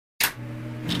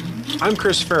I'm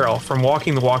Chris Farrell from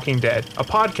Walking the Walking Dead, a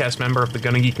podcast member of the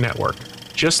Gonna Geek Network,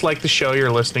 just like the show you're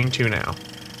listening to now.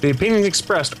 The opinions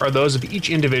expressed are those of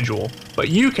each individual, but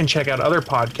you can check out other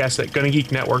podcasts at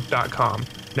GonnaGeekNetwork.com.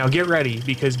 Now get ready,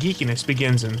 because geekiness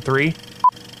begins in 3,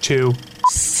 2, 1.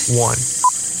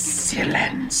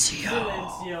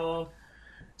 Silencio.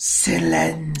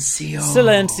 Silencio.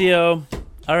 Silencio.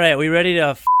 All right, we ready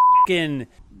to fucking...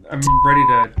 I'm ready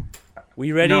to...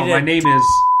 We ready no, to...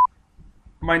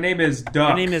 My name is Duck.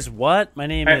 Your name is what? My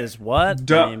name is what?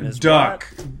 Duck. My name is Duck.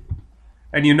 What?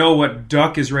 And you know what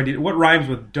Duck is ready to... What rhymes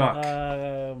with Duck?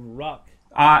 Rock.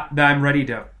 I'm ready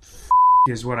to...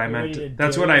 is what I meant.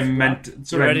 That's what I meant.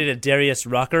 You're ready to Darius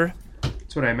Rucker?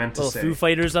 That's what I meant to say. Foo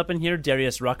Fighters up in here?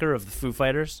 Darius Rucker of the Foo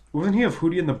Fighters? Wasn't he of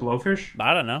Hootie and the Blowfish?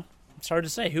 I don't know. It's hard to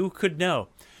say. Who could know?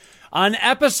 On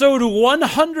episode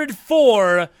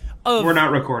 104 of... We're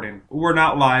not recording. We're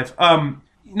not live. No,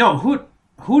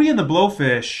 Hootie and the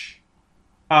Blowfish,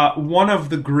 one of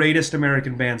the greatest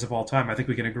American bands of all time. I think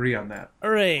we can agree on that.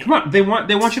 All right. Come on, they want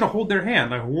you to hold their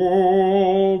hand. Like,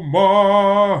 hold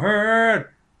my hand.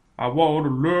 I want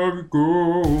to love you,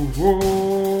 go.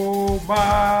 Hold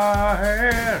my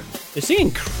hand. They're singing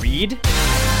Creed?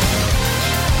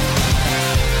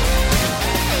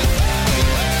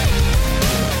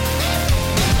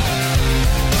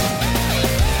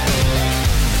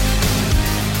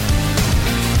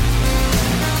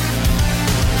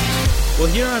 Well,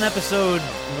 here on episode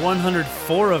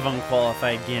 104 of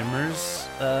Unqualified Gamers,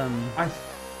 I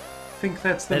think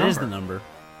that's the that number. is the number.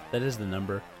 That is the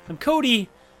number. I'm Cody.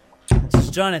 This is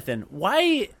Jonathan.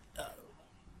 Why?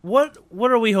 What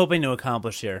are we hoping to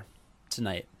accomplish here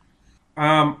tonight?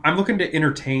 I'm looking to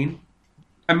entertain.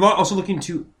 I'm also looking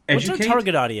to educate. What's our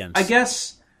target audience?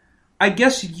 I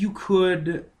guess you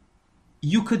could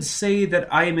say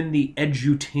that I am in the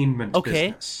edutainment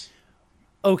business.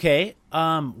 Okay.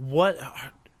 What?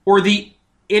 Or the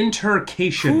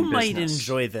intercation Who business. might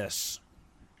enjoy this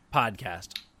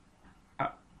podcast?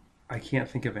 I can't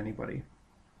think of anybody.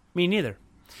 Me neither.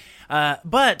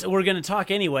 But we're going to talk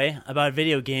anyway about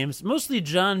video games. Mostly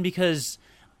John, because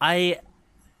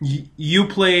You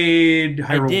played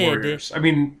Hyrule Warriors. I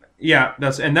mean, yeah,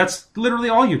 that's literally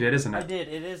all you did, isn't it? I did.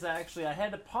 It is actually. I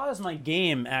had to pause my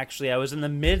game. Actually, I was in the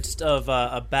midst of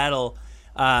a battle,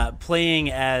 playing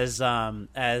as some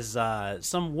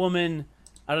woman.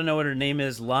 I don't know what her name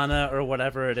is, Lana or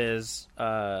whatever it is.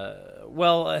 My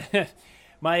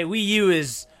Wii U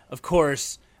is, of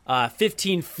course,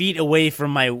 15 feet away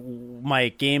from my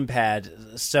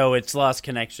gamepad, so it's lost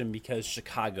connection because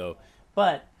Chicago.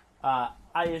 But I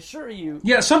assure you...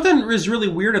 Yeah, something is really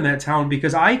weird in that town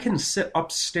because I can sit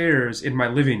upstairs in my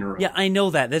living room. Yeah, I know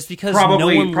that. That's because Probably- no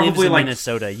one lives probably in like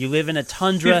Minnesota. You live in a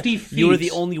tundra. 50 feet. You are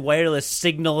the only wireless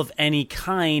signal of any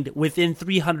kind within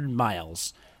 300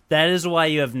 miles. That is why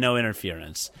you have no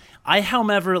interference. I,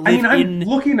 however, live I'm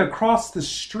looking across the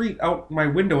street out my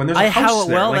window and there's a house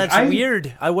there. Well, that's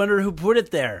weird. I wonder who put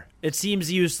it there. It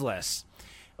seems useless.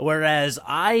 Whereas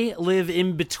I live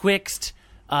in betwixt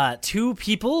two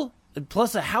people,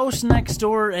 plus a house next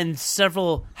door and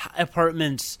several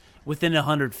apartments within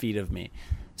 100 feet of me.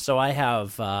 So I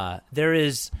have, there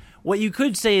is, what you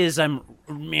could say is I'm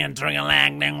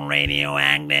radioactive.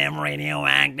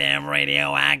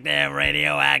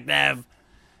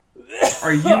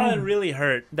 Are you? It really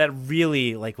hurt. That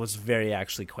really, was very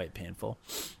actually quite painful.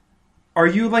 Are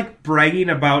you bragging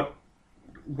about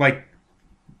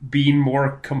being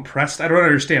more compressed? I don't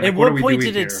understand. At what what are we point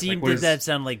doing did it here? seem did that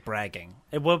sound like bragging?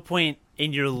 At what point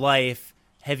in your life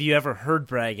have you ever heard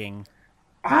bragging?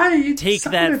 Take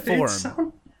that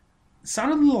form.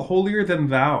 Sounded a little holier than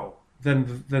thou.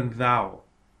 Than thou.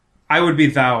 I would be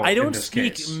thou. I don't in this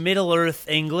speak case. Middle Earth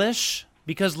English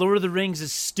because Lord of the Rings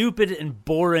is stupid and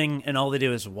boring, and all they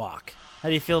do is walk. How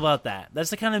do you feel about that?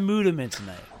 That's the kind of mood I'm in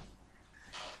tonight.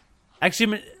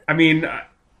 Actually, I mean,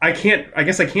 I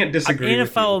guess I can't disagree. I'm in a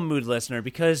with foul you. mood, listener,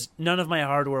 because none of my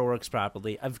hardware works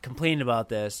properly. I've complained about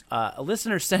this. A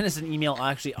listener sent us an email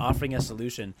actually offering a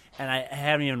solution, and I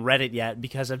haven't even read it yet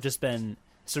because I've just been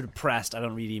sort of pressed. I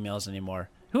don't read emails anymore.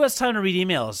 Who has time to read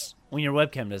emails when your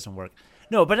webcam doesn't work?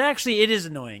 No, but actually it is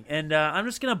annoying, and I'm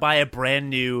just going to buy a brand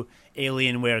new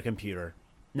Alienware computer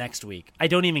next week. I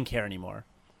don't even care anymore.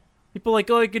 People are like,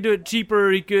 oh, you could do it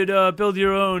cheaper, you could build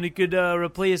your own, you could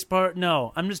replace part.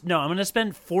 No, I'm going to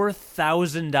spend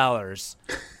 $4,000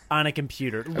 on a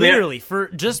computer. Literally,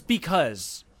 just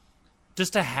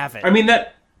to have it. I mean,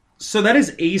 that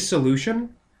is a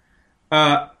solution.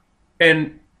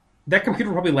 And that computer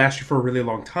will probably last you for a really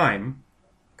long time.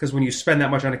 Because when you spend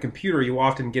that much on a computer, you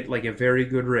often get a very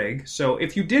good rig. So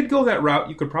if you did go that route,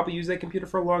 you could probably use that computer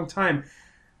for a long time.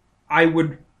 I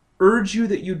would urge you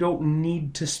that you don't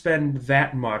need to spend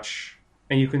that much,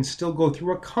 and you can still go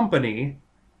through a company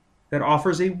that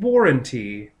offers a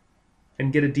warranty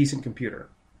and get a decent computer.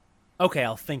 Okay,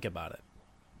 I'll think about it.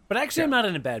 But actually, Yeah. I'm not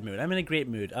in a bad mood. I'm in a great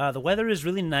mood. The weather is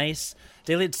really nice.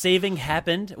 Daylight saving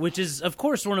happened, which is, of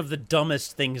course, one of the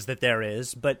dumbest things that there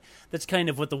is. But that's kind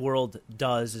of what the world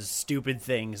does, is stupid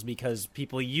things, because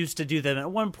people used to do them at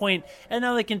one point, and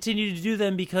now they continue to do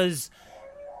them because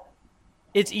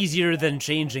it's easier than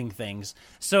changing things.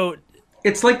 So,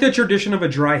 It's like the tradition of a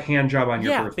dry hand job on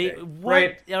your yeah, birthday, what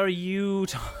right? are you...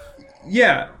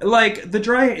 Yeah, like the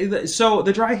dry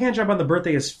hand job on the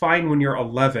birthday is fine when you're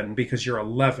 11 because you're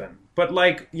 11. But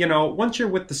like, you know, once you're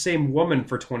with the same woman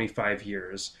for 25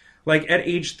 years, like at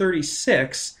age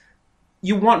 36,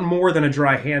 you want more than a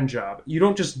dry hand job. You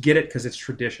don't just get it because it's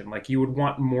tradition. Like, you would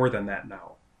want more than that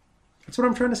now. That's what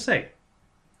I'm trying to say.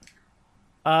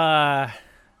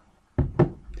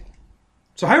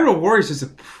 So Hyrule Warriors is a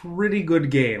pretty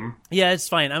good game. Yeah, it's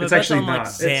fine. I'm It's about to actually unlock not.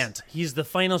 Zant. He's the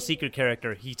final secret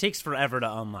character. He takes forever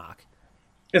to unlock.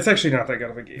 It's actually not that good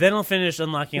of a game. Then I'll finish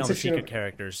unlocking all the actually secret okay.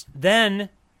 characters. Then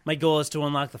my goal is to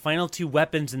unlock the final 2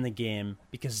 weapons in the game,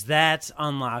 because that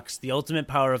unlocks the ultimate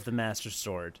power of the Master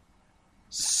Sword.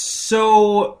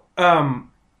 So,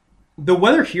 the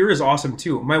weather here is awesome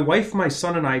too. My wife, my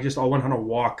son, and I just all went on a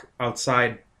walk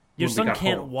outside. Your when we son got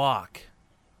can't home. walk.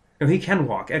 No, he can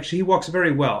walk. Actually, he walks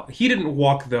very well. He didn't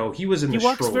walk though. He was in He the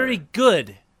walks stroller. very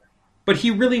good. But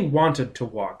he really wanted to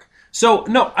walk. So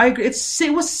no, I agree.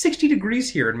 It was 60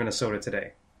 degrees here in Minnesota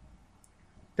today.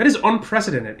 That is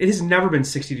unprecedented. It has never been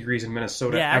 60 degrees in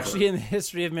Minnesota Yeah, ever. actually, in the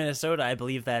history of Minnesota, I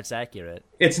believe that's accurate.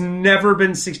 It's never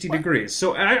been 60 degrees.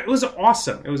 So it was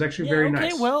awesome. It was actually very okay,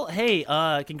 nice. well, hey,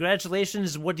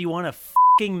 congratulations. What do you want, a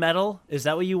fucking medal? Is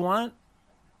that what you want?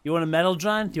 You want a medal,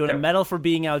 John? Do you want a Yeah. medal for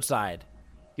being outside?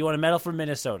 You want a medal for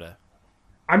Minnesota?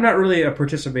 I'm not really a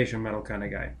participation medal kind of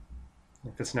guy.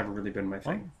 Like, that's never really been my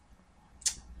thing.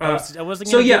 I wasn't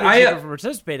so going to yeah, give it to I you for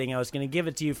participating. I was going to give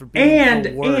it to you for being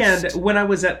the worst. and when I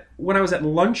was at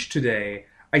lunch today,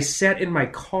 I sat in my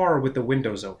car with the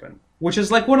windows open, which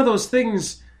is like one of those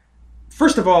things.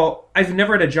 First of all, I've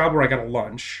never had a job where I got a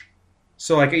lunch.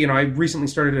 So like, you know, I recently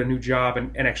started a new job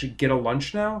and actually get a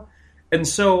lunch now. And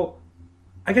so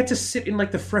I got to sit in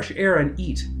like the fresh air and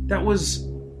eat.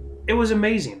 It was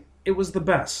amazing. It was the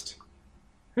best.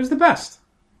 It was the best.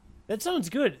 That sounds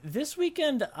good. This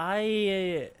weekend,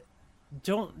 I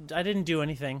didn't do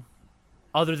anything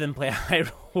other than play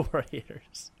Hyrule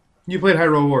Warriors. You played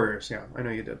Hyrule Warriors, yeah. I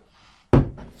know you did. No,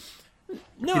 You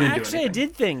didn't do actually, I anything.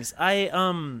 did things.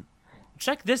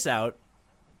 Check this out.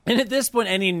 And at this point,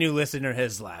 any new listener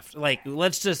has left. Like,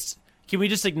 can we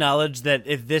just acknowledge that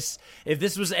if this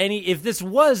was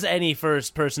any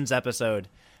first person's episode,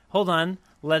 hold on,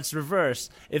 let's reverse.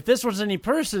 If this was any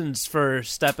person's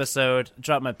first episode,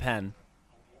 drop my pen.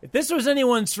 If this was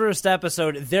anyone's first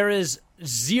episode, there is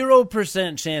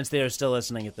 0% chance they are still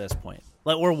listening at this point.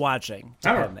 Like, we're watching,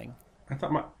 I don't know. depending. I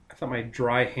thought my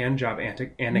dry hand job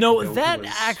anecdote No, that was...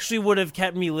 actually would have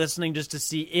kept me listening just to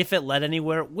see if it led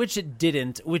anywhere, which it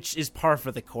didn't, which is par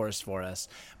for the course for us.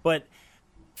 But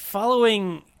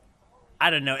following, I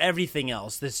don't know, everything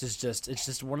else, it's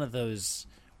just one of those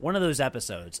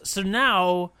episodes. So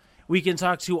now we can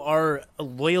talk to our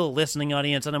loyal listening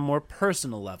audience on a more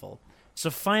personal level. So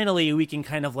finally, we can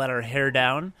kind of let our hair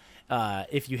down.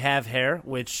 If you have hair,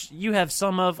 which you have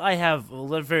some of, I have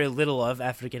very little of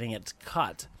after getting it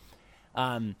cut.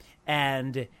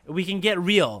 And we can get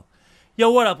real. Yo,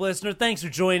 what up, listener? Thanks for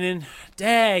joining.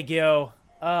 Dag, yo.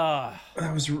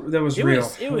 That was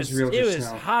real. It was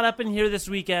hot up in here this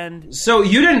weekend. So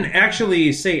you didn't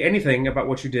actually say anything about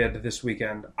what you did this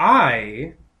weekend.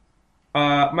 My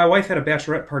wife had a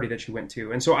bachelorette party that she went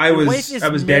to, and so I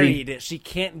was married. daddy. She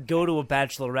can't go to a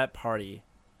bachelorette party.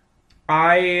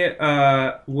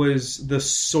 I was the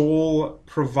sole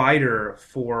provider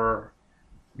for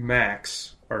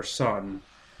Max, our son,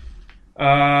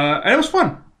 and it was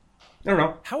fun. I don't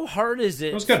know. How hard is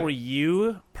it was good. for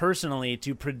you personally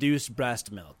to produce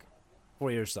breast milk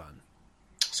for your son?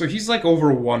 So he's like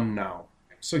over 1 now.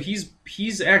 So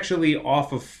he's actually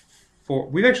off of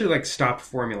we've actually like stopped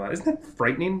formula. Isn't that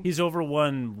frightening? He's over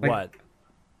 1 Like, what?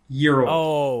 Year old.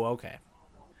 Oh, okay.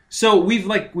 So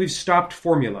we've stopped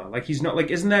formula. Like he's not like,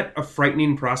 isn't that a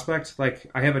frightening prospect? Like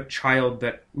I have a child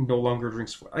that no longer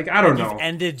drinks. Like I don't know. You've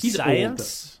ended He's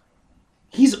science?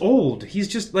 He's old. He's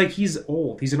just like he's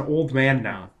old. He's an old man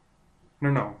now. I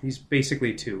don't know. He's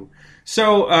basically 2.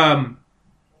 So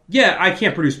yeah, I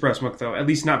can't produce breast milk though. At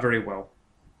least not very well.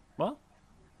 Well,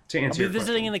 To I'll answer be your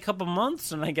visiting question. in a couple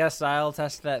months, and I guess I'll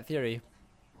test that theory.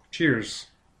 Cheers.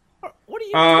 What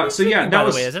are you So yeah, drinking, that by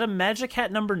was the way? Is it a Magic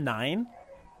Hat number 9?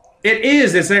 It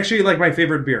is. It's actually like my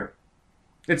favorite beer.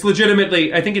 It's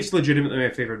legitimately. I think it's legitimately my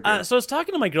favorite beer. So I was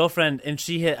talking to my girlfriend, and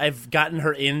I've gotten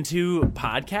her into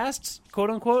podcasts, quote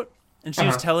unquote, and she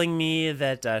was telling me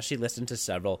that she listened to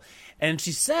several, and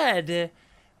she said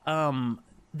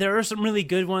there are some really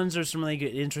good ones, there's some really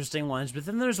good, interesting ones, but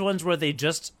then there's ones where they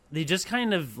just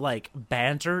kind of like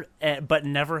banter, but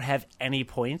never have any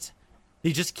point.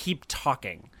 They just keep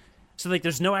talking. So, like,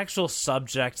 there's no actual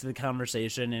subject to the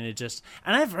conversation, and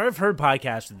I've heard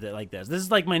podcasts like this. This is,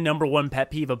 like, my number one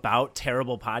pet peeve about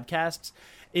terrible podcasts,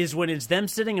 is when it's them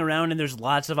sitting around and there's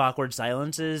lots of awkward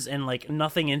silences and, like,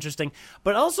 nothing interesting,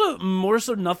 but also more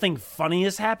so nothing funny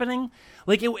is happening.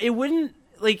 Like, it wouldn't,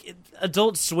 like,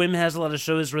 Adult Swim has a lot of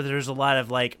shows where there's a lot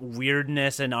of, like,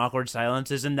 weirdness and awkward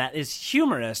silences, and that is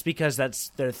humorous because that's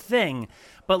their thing,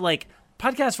 but, like,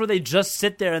 podcasts where they just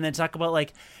sit there and then talk about,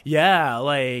 like, yeah,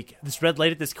 like, this red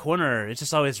light at this corner, it's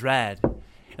just always red.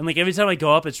 And, like, every time I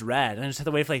go up, it's red. And I just have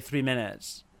to wait for, like, 3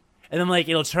 minutes. And then, like,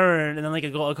 it'll turn, and then, like,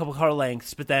 it'll go a couple car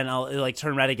lengths, but then it'll, like,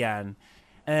 turn red again.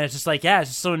 And it's just like, yeah,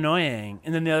 it's just so annoying.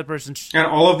 And then the other person... And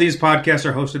all of these podcasts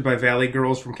are hosted by Valley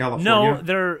girls from California? No,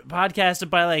 they're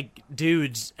podcasted by, like,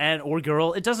 dudes or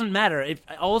girl. It doesn't matter.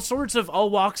 All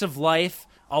walks of life...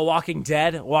 All Walking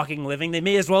Dead, Walking Living, they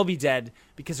may as well be dead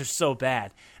because they're so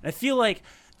bad. And I feel like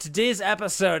today's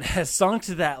episode has sunk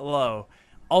to that low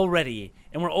already,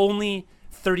 and we're only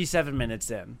 37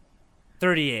 minutes in.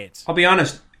 38. I'll be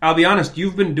honest,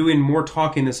 you've been doing more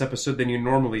talking this episode than you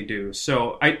normally do.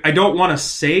 So I don't want to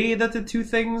say that the two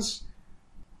things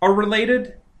are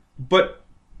related, but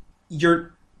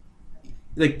you're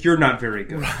not very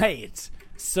good. Right.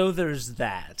 So there's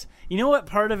that. You know what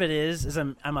part of it is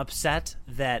I'm upset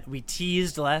that we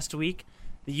teased last week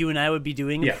that you and I would be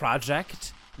doing a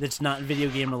project that's not video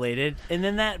game related, and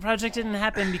then that project didn't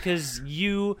happen because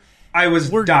I was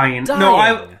dying.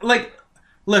 No,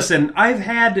 listen, I've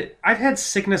had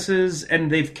sicknesses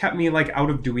and they've kept me like out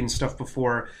of doing stuff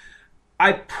before.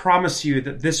 I promise you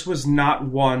that this was not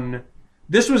one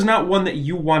that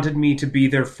you wanted me to be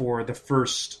there for the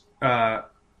first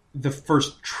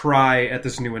try at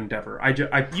this new endeavor. I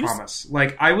promise.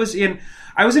 Like, I was in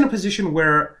a position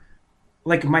where,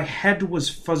 like, my head was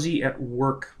fuzzy at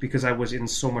work because I was in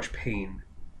so much pain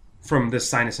from this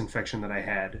sinus infection that I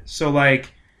had. So,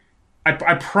 like,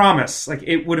 I promise, like,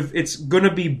 it's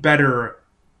gonna be better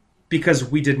because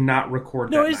we did not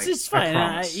record that night. No, it's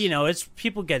fine. It's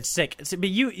people get sick. But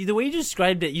the way you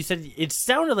described it, you said it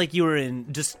sounded like you were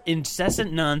in just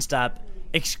incessant, nonstop,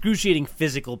 excruciating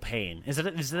physical pain. Is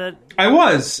that? I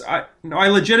was. I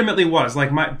legitimately was.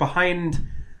 Like,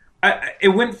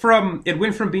 it went from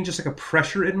being just like a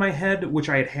pressure in my head, which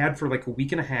I had for like a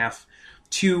week and a half,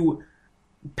 to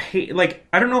pain. Like,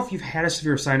 I don't know if you've had a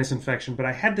severe sinus infection, but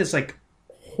I had this like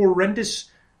horrendous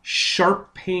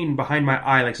sharp pain behind my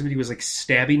eye, like somebody was like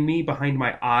stabbing me behind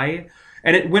my eye.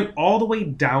 And it went all the way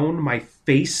down my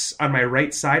face on my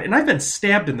right side. And I've been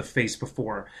stabbed in the face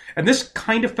before. And this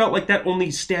kind of felt like that,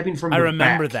 only stabbing from the back. I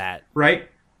remember that. Right?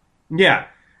 Yeah.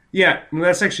 Yeah. No,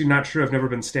 that's actually not true. I've never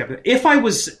been stabbed. If I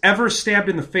was ever stabbed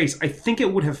in the face, I think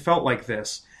it would have felt like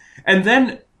this. And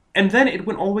then it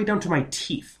went all the way down to my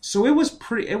teeth. So it was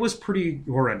pretty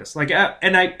horrendous. Like,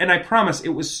 and I promise I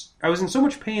was in so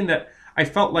much pain that I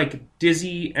felt like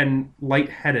dizzy and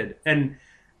lightheaded. And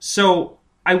so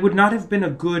I would not have been a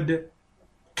good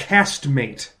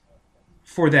castmate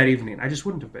for that evening. I just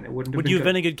wouldn't have been. Would you have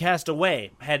been a good castaway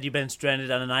had you been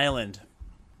stranded on an island?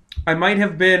 I might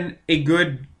have been a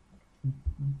good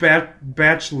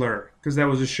bachelor, because that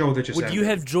was a show that just Would ended. you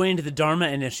have joined the Dharma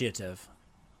Initiative?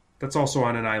 That's also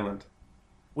on an island.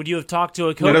 Would you have talked to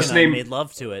a coconut and made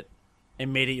love to it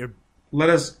and made it your... Let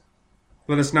us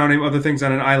now name other things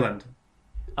on an island.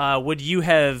 Would you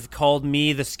have called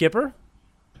me the skipper?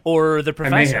 Or the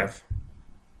professor? I may have.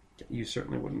 You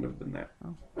certainly wouldn't have been that.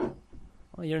 Oh.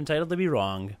 Well, you're entitled to be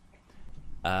wrong.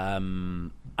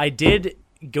 I did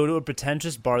go to a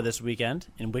pretentious bar this weekend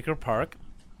in Wicker Park.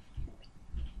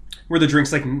 Were the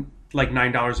drinks like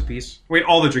 $9 a piece? Wait,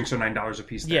 all the drinks are $9 a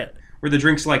piece there. Yeah. Were the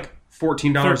drinks like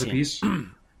 $14 a piece?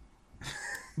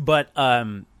 But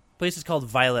place is called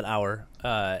Violet Hour.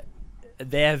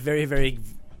 They have very, very...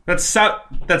 That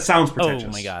sounds pretentious.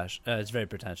 Oh my gosh, it's very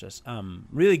pretentious.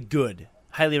 Really good.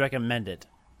 Highly recommend it.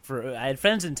 I had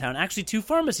friends in town, actually 2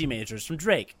 pharmacy majors from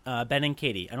Drake, Ben and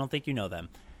Katie. I don't think you know them,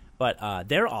 but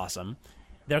they're awesome.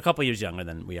 They're a couple years younger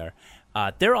than we are.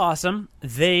 They're awesome.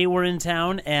 They were in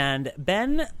town, and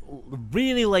Ben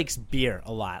really likes beer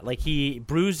a lot. Like, he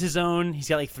brews his own. He's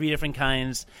got like 3 different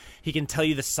kinds. He can tell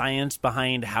you the science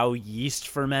behind how yeast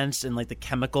ferments and like the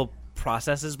chemical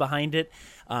processes behind it.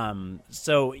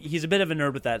 So he's a bit of a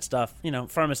nerd with that stuff. You know,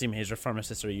 pharmacy major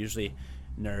pharmacists are usually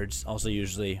nerds, also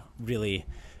usually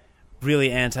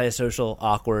really antisocial,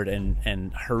 awkward,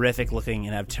 and horrific looking,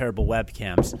 and have terrible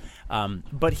webcams.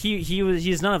 But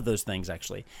he's none of those things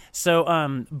actually. So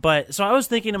so I was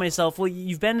thinking to myself, well,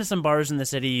 you've been to some bars in the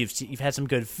city, you've had some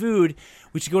good food.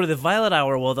 We should go to the Violet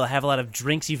Hour. Well, they'll have a lot of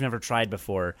drinks you've never tried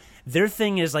before. Their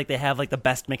thing is like they have like the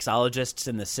best mixologists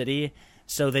in the city,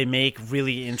 so they make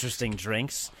really interesting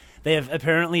drinks. They have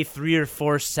apparently 3 or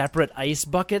 4 separate ice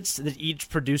buckets that each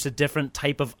produce a different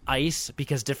type of ice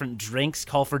because different drinks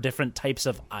call for different types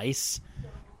of ice.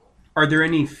 Are there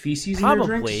any feces in your drinks?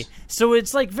 Probably. So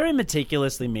it's like very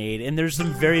meticulously made, and there's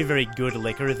some very, very good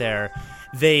liquor there.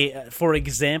 They, for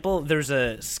example, there's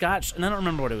a scotch, and I don't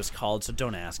remember what it was called, so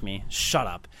don't ask me. Shut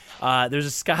up. There's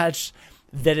a scotch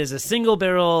that is a single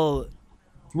barrel.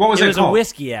 What was it called? It was a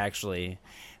whiskey, actually.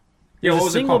 Yeah, what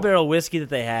was it single called? barrel whiskey that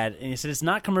they had, and he said it's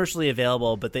not commercially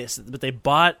available, but they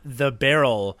bought the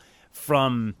barrel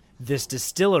from this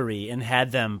distillery and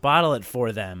had them bottle it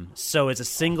for them. So it's a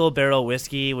single barrel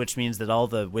whiskey, which means that all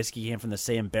the whiskey came from the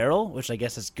same barrel, which I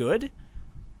guess is good.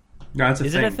 No, it's a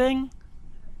Is thing. it a thing?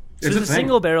 So It's it's a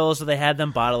single barrel, so they had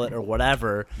them bottle it or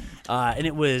whatever, and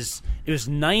it was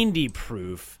 90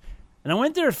 proof. And I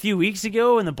went there a few weeks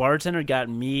ago, and the bartender got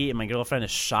me and my girlfriend a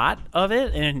shot of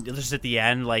it, and just at the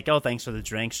end, like, oh, thanks for the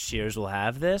drinks, cheers, we'll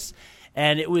have this.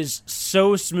 And it was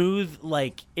so smooth,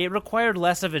 like, it required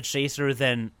less of a chaser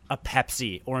than a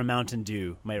Pepsi or a Mountain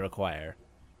Dew might require.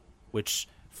 Which,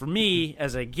 for me,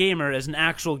 as a gamer, as an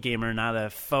actual gamer, not a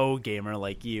faux gamer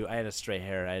like you, I had a stray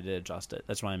hair, I had to adjust it.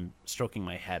 That's why I'm stroking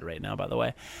my head right now, by the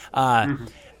way.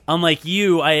 Unlike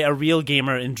you, a real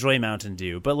gamer, enjoy Mountain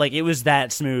Dew. But, like, it was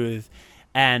that smooth.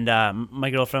 And my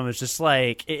girlfriend was just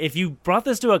like, if you brought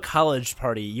this to a college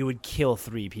party, you would kill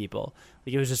 3 people.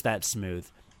 Like, it was just that smooth.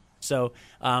 So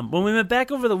when we went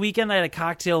back over the weekend, I had a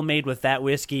cocktail made with that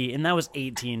whiskey, and that was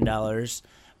 $18.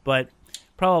 But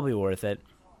probably worth it.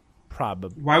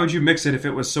 Probably. Why would you mix it if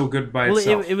it was so good by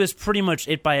itself? It was pretty much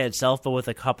it by itself, but with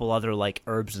a couple other, like,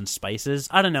 herbs and spices.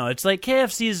 I don't know. It's like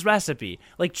KFC's recipe.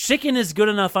 Like, chicken is good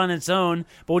enough on its own,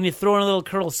 but when you throw in a little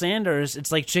Colonel Sanders,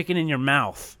 it's like chicken in your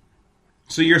mouth.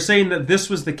 So you're saying that this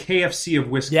was the KFC of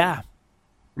whiskey? Yeah.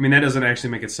 I mean, that doesn't actually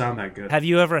make it sound that good. Have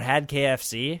you ever had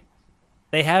KFC?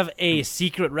 They have a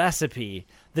secret recipe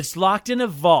that's locked in a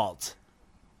vault.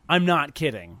 I'm not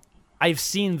kidding. I've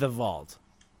seen the vault.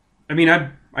 I mean,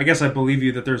 I guess I believe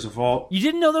you that there's a vault. You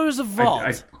didn't know there was a vault?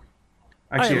 Actually,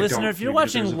 All right, I listener, don't if you're believe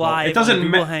that there's watching a vault. live It doesn't on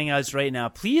Google Hangouts right now,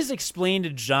 please explain to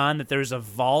John that there's a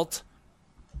vault.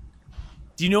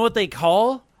 Do you know what they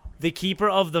call the keeper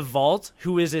of the vault,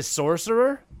 who is a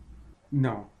sorcerer?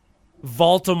 No.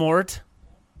 Voldemort.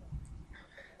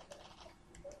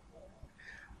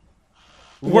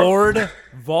 Lord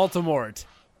Voldemort.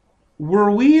 Were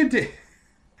we... I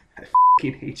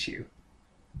fucking hate you.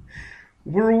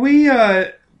 Were we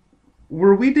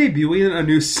debuting a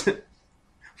new...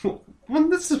 Well,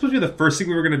 this is supposed to be the first thing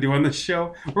we were going to do on this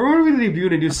show. Were we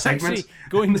debuting a new segment? Actually,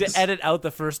 going to edit out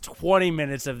the first 20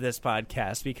 minutes of this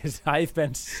podcast because I've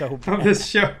been so bad. Of this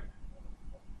show.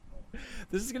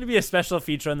 This is going to be a special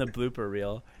feature on the blooper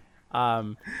reel.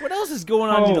 What else is going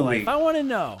on in your life? I want to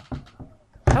know.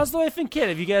 How's the wife and kid?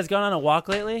 Have you guys gone on a walk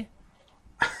lately?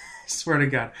 I swear to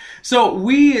God. So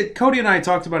Cody and I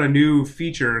talked about a new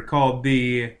feature called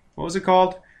the... What was it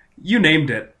called? You named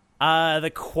it.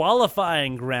 The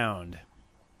qualifying round.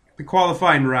 The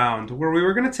qualifying round, where we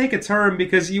were going to take a turn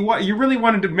because you really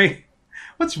wanted to make...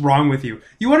 What's wrong with you?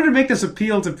 You wanted to make this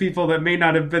appeal to people that may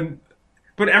not have been...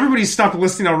 But everybody stopped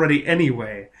listening already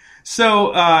anyway.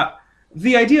 So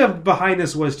the idea behind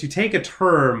this was to take a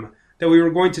term that we were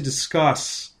going to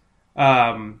discuss...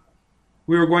 on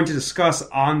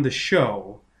the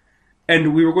show,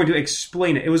 and we were going to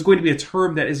explain it. It was going to be a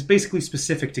term that is basically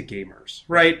specific to gamers,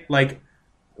 right? Like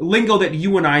lingo that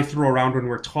you and I throw around when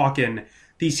we're talking,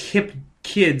 these hip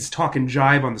kids talking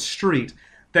jive on the street.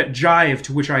 That jive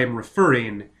to which I am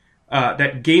referring,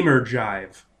 that gamer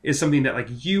jive, is something that, like,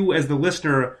 you as the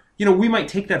listener, we might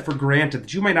take that for granted,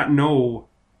 that you might not know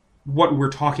what we're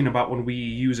talking about when we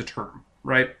use a term,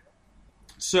 right?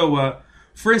 So,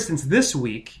 for instance, this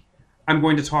week, I'm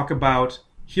going to talk about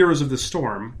Heroes of the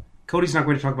Storm. Cody's not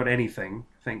going to talk about anything,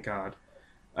 thank God.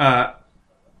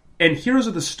 And Heroes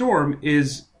of the Storm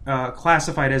is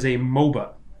classified as a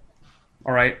MOBA,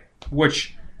 all right?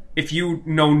 Which, if you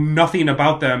know nothing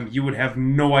about them, you would have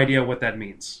no idea what that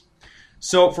means.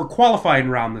 So for qualifying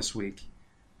round this week,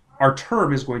 our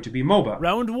term is going to be MOBA.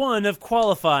 Round 1 of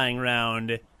qualifying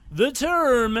round. The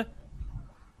term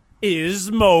is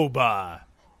MOBA.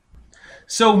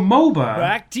 So MOBA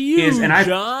Back to you, is, and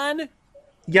John.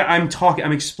 Yeah, I'm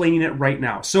explaining it right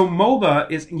now. So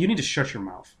MOBA is, you need to shut your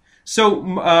mouth. So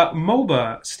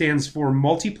MOBA stands for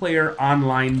Multiplayer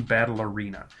Online Battle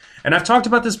Arena. And I've talked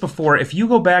about this before. If you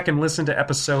go back and listen to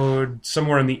episode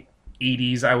somewhere in the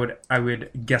 80s, I would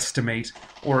guesstimate,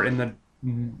 or in the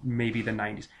maybe the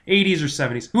 90s, 80s or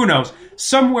 70s, who knows,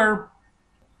 somewhere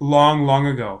long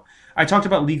ago, I talked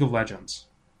about League of Legends.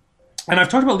 And I've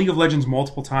talked about League of Legends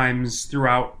multiple times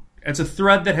throughout. It's a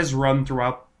thread that has run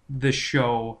throughout the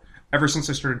show ever since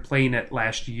I started playing it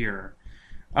last year.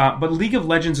 But League of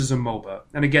Legends is a MOBA,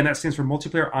 and again, that stands for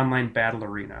Multiplayer Online Battle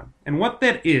Arena. And what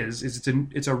that is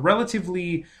it's a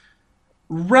relatively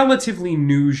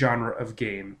new genre of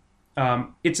game.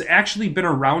 It's actually been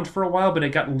around for a while, but it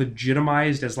got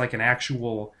legitimized as like an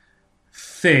actual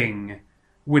thing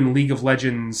when League of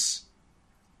Legends,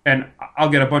 and I'll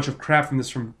get a bunch of crap from this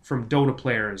from Dota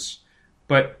players,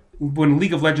 but when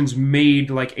League of Legends made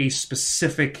like they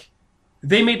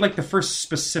made like the first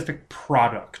specific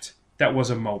product that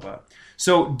was a MOBA.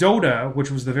 So Dota,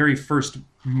 which was the very first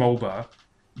MOBA,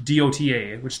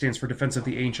 DOTA, which stands for Defense of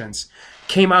the Ancients,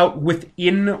 came out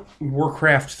within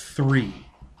Warcraft 3,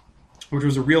 which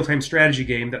was a real-time strategy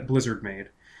game that Blizzard made.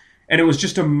 And it was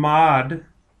just a mod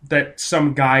that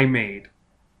some guy named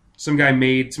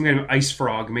Ice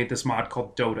Frog made this mod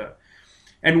called Dota.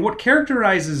 And what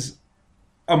characterizes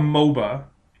a MOBA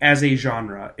as a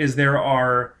genre is there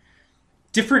are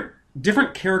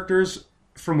different characters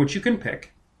from which you can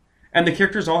pick, and the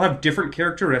characters all have different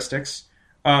characteristics.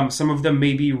 Some of them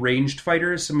may be ranged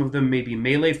fighters, some of them may be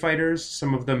melee fighters,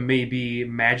 some of them may be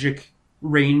magic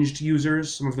ranged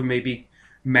users, some of them may be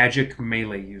magic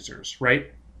melee users,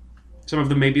 right? Some of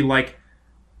them may be like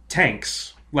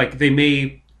tanks, like they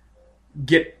may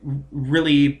get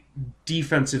really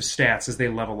defensive stats as they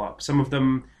level up. Some of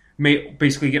them may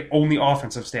basically get only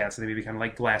offensive stats, they may be kind of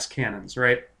like glass cannons,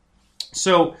 right?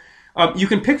 So you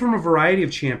can pick from a variety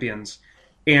of champions,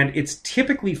 and it's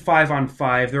typically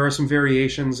 5-on-5. There are some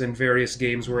variations in various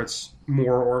games where it's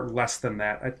more or less than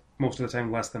that. Most of the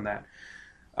time, less than that.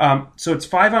 So it's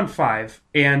 5-on-5,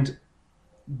 and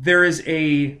there is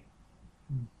the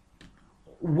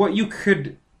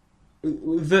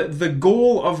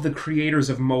goal of the creators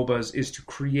of MOBAs is to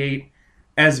create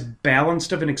as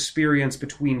balanced of an experience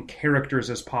between characters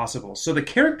as possible. So the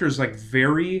characters like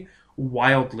vary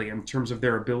wildly in terms of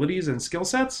their abilities and skill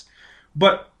sets,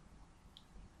 but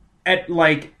at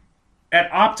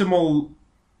optimal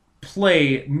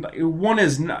play, one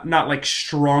is not like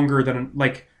stronger than,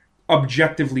 like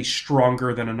objectively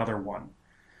stronger than another one,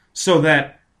 so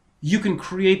that you can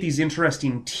create these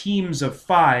interesting teams of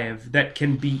 5 that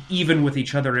can be even with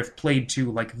each other if played to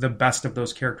like the best of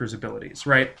those characters' abilities,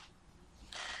 right?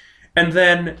 And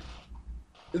then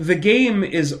the game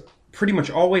is pretty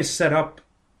much always set up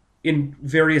in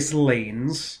various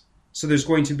lanes. So there's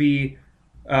going to be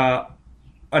a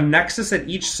nexus at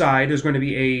each side. There's going to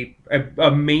be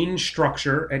a main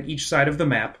structure at each side of the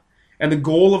map. And the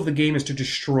goal of the game is to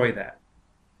destroy that.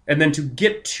 And then to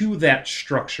get to that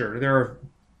structure, there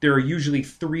are usually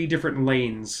 3 different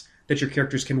lanes that your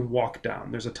characters can walk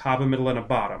down. There's a top, a middle, and a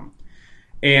bottom.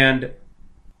 And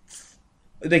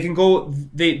they can go,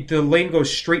 the lane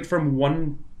goes straight from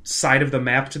one side of the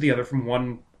map to the other, from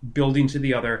one building to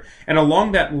the other, and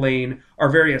along that lane are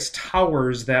various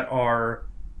towers that are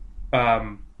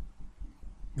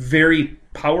very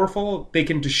powerful. They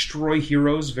can destroy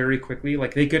heroes very quickly.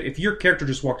 Like they could, if your character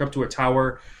just walked up to a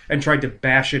tower and tried to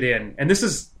bash it in, and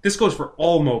this goes for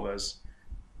all MOBAs,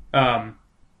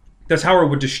 the tower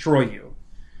would destroy you.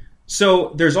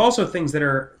 So there's also things that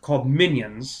are called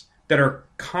minions that are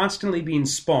constantly being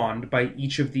spawned by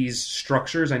each of these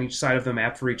structures on each side of the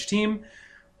map for each team.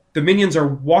 The minions are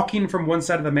walking from one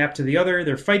side of the map to the other.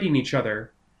 They're fighting each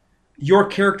other. Your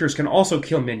characters can also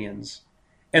kill minions.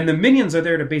 And the minions are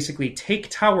there to basically take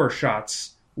tower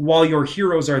shots while your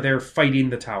heroes are there fighting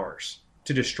the towers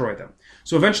to destroy them.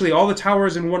 So eventually all the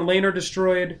towers in one lane are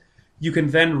destroyed. You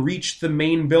can then reach the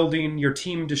main building. Your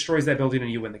team destroys that building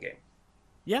and you win the game.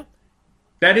 Yeah.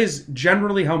 That is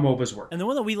generally how MOBAs work. And the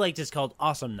one that we liked is called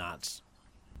Awesome Knots,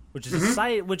 which is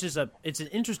it's an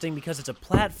interesting because it's a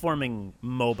platforming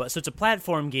MOBA. So it's a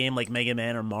platform game like Mega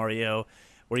Man or Mario,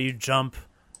 where you jump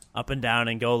up and down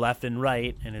and go left and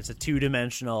right, and it's a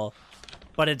 2-dimensional,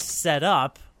 but it's set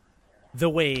up the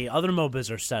way other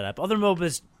MOBAs are set up. Other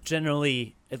MOBAs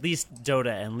generally, at least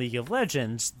Dota and League of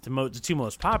Legends, the two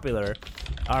most popular,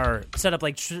 are set up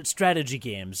like strategy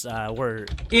games where...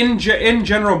 In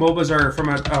general, MOBAs are from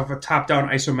a top-down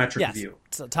isometric view.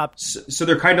 So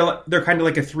they're kind of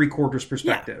like a 3/4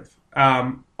 perspective.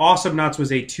 Yeah. Awesomenauts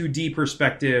was a 2D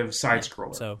perspective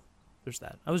side-scroller. So there's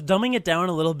that. I was dumbing it down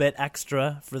a little bit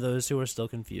extra for those who are still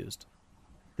confused.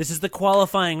 This is the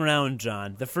qualifying round,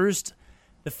 John. The first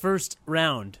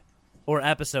round, or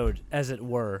episode, as it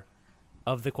were,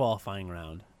 of the qualifying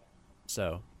round.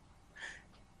 So...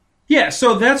 Yeah,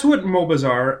 so that's what MOBAs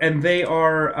are, and they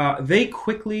are, they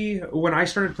quickly, when I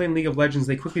started playing League of Legends,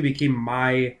 they quickly became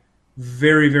my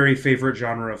very, very favorite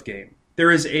genre of game.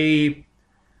 They're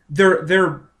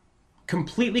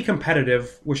completely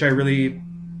competitive, which I really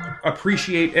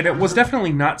appreciate, and it was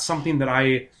definitely not something that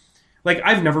I've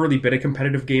never really been a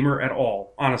competitive gamer at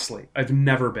all, honestly. I've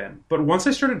never been. But once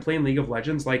I started playing League of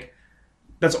Legends,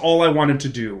 that's all I wanted to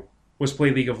do was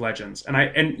play League of Legends.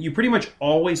 And you pretty much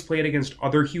always play it against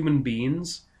other human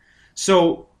beings.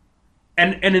 So,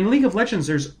 and in League of Legends,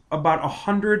 there's about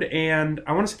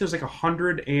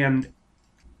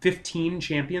 115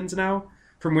 champions now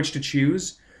from which to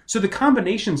choose. So the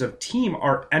combinations of team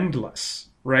are endless,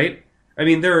 right? I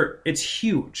mean, it's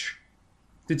huge,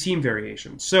 the team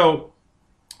variation. So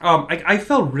I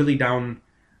fell really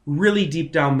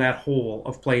deep down that hole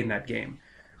of playing that game.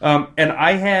 And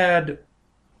I had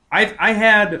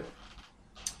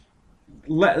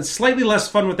slightly less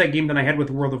fun with that game than I had with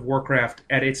World of Warcraft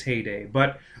at its heyday.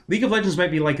 But League of Legends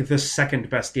might be like the second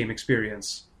best game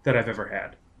experience that I've ever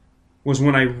had. Was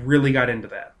when I really got into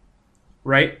that,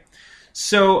 right?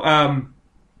 So,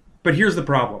 but here's the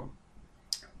problem.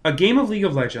 A game of League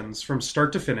of Legends from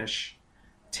start to finish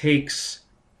takes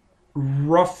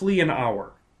roughly an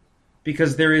hour.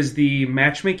 Because there is the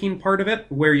matchmaking part of it,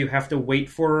 where you have to wait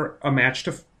for a match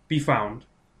to be found.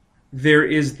 There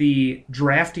is the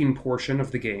drafting portion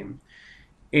of the game,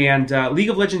 and League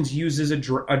of Legends uses a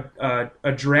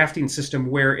drafting system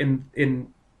where in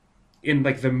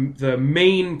like the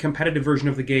main competitive version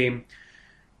of the game,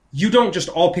 you don't just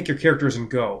all pick your characters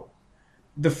and go.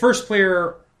 The first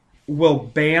player will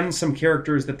ban some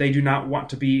characters that they do not want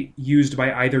to be used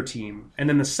by either team, and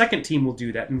then the second team will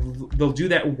do that, and they'll do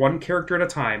that one character at a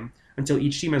time until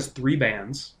each team has 3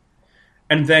 bans.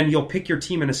 And then you'll pick your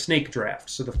team in a snake draft.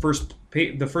 So the first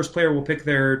player will pick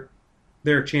their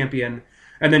champion,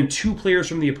 and then 2 players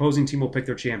from the opposing team will pick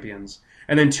their champions,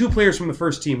 and then 2 players from the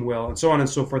first team will, and so on and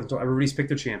so forth until everybody's picked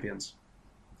their champions.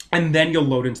 And then you'll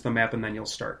load into the map, and then you'll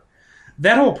start.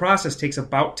 That whole process takes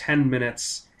about 10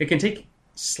 minutes. It can take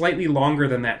slightly longer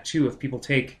than that too if people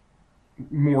take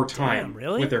more time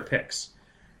with their picks.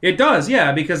 It does,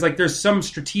 yeah, because there's some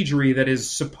strategery that is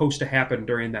supposed to happen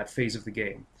during that phase of the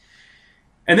game.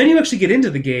 And then you actually get into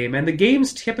the game, and the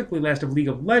games typically last of League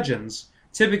of Legends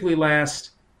typically last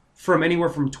from anywhere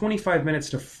from 25 minutes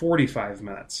to 45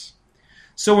 minutes.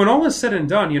 So when all is said and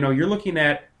done, you're looking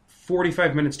at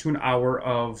 45 minutes to an hour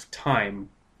of time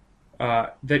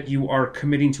that you are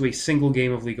committing to a single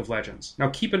game of League of Legends. Now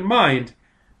keep in mind,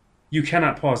 you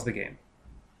cannot pause the game.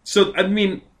 So, I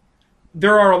mean,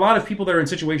 there are a lot of people that are in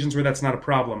situations where that's not a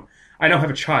problem. I now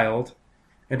have a child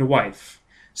and a wife.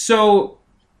 So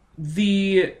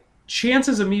the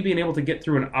chances of me being able to get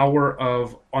through an hour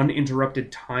of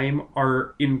uninterrupted time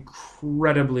are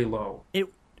incredibly low.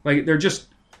 They're just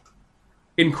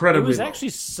incredibly low. It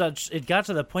was actually it got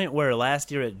to the point where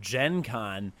last year at Gen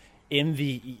Con, in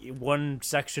the one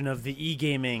section of the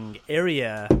e-gaming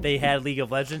area, they had League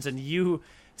of Legends, and you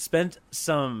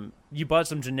bought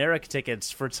some generic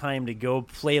tickets for time to go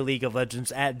play League of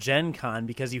Legends at Gen Con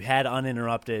because you had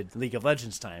uninterrupted League of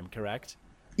Legends time, correct?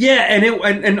 Yeah,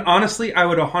 and honestly, I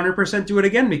would 100% do it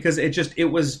again because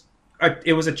it was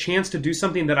a chance to do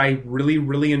something that I really,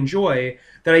 really enjoy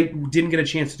that I didn't get a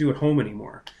chance to do at home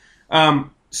anymore.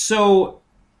 So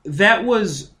that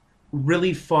was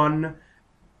really fun.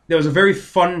 That was a very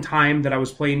fun time that I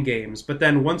was playing games. But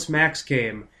then once Max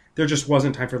came, there just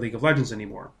wasn't time for League of Legends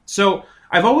anymore. So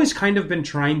I've always kind of been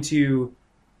trying to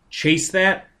chase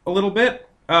that a little bit,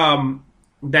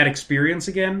 that experience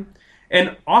again.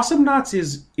 And Awesomenauts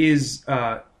is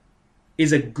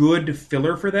a good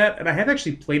filler for that, and I have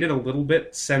actually played it a little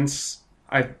bit since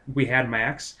we had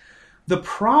Max. The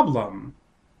problem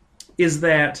is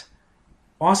that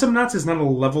Awesomenauts is not a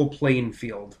level playing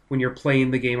field when you're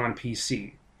playing the game on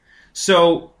PC.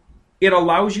 So it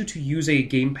allows you to use a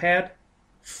gamepad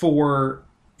for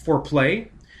play,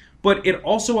 but it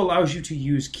also allows you to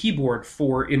use keyboard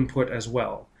for input as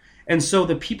well. And so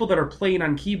the people that are playing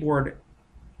on keyboard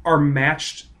are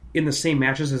matched in the same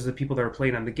matches as the people that are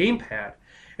playing on the gamepad.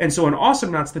 And so in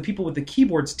Awesome Knots, the people with the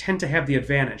keyboards tend to have the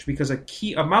advantage because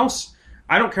a mouse,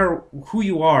 I don't care who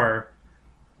you are,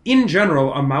 in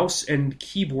general, a mouse and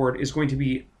keyboard is going to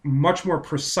be much more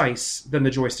precise than the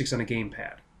joysticks on a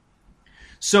gamepad.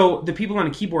 So the people on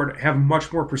a keyboard have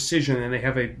much more precision and they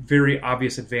have a very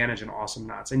obvious advantage in Awesome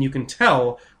Knots. And you can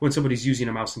tell when somebody's using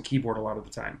a mouse and keyboard a lot of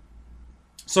the time.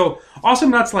 So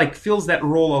Awesome Knots like fills that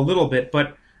role a little bit,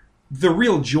 but the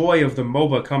real joy of the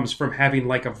MOBA comes from having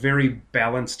like a very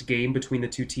balanced game between the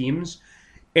two teams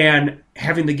and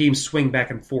having the game swing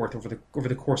back and forth over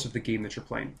the course of the game that you're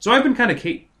playing. So I've been kind of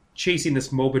chasing this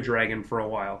MOBA dragon for a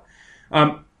while.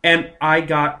 And I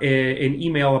got an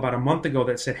email about a month ago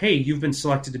that said, hey, you've been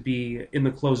selected to be in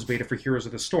the closed beta for Heroes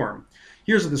of the Storm.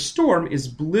 Heroes of the Storm is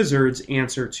Blizzard's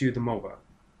answer to the MOBA.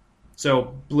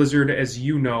 So Blizzard, as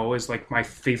you know, is like my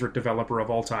favorite developer of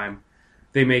all time.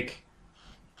 I think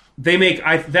they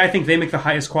make the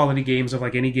highest quality games of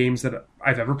like any games that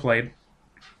I've ever played.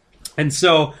 And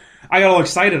so I got all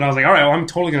excited. I was like, all right, well, I'm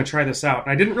totally going to try this out.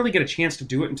 And I didn't really get a chance to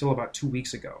do it until about 2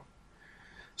 weeks ago.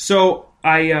 So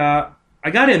I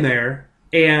got in there,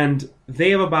 and they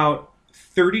have about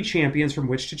 30 champions from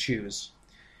which to choose.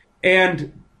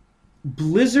 And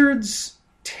Blizzard's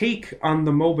take on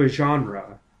the MOBA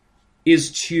genre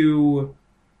is to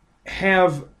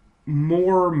have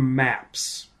more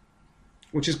maps,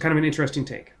 which is kind of an interesting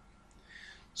take.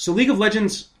 So League of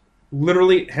Legends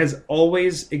literally has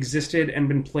always existed and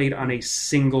been played on a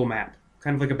single map,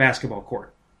 kind of like a basketball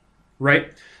court,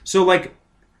 right? So like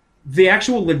the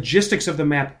actual logistics of the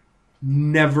map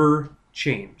never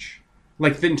change,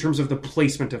 like in terms of the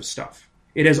placement of stuff.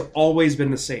 It has always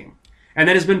been the same. And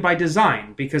that has been by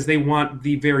design because they want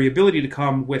the variability to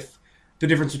come with the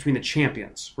difference between the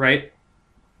champions, right?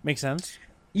 Makes sense.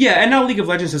 Yeah, and now League of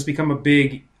Legends has become a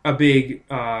big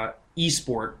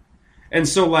esport, and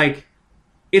so like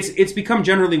it's become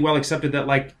generally well accepted that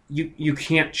like you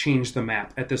can't change the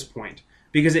map at this point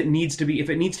because if it needs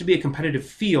to be a competitive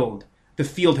field, the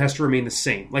field has to remain the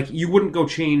same. Like you wouldn't go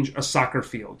change a soccer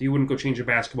field, you wouldn't go change a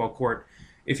basketball court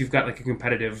if you've got like a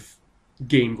competitive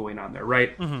game going on there,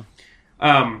 right? Mm-hmm.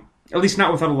 At least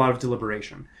not without a lot of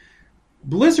deliberation.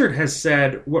 Blizzard has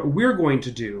said what we're going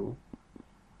to do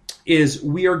is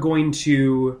we are going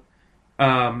to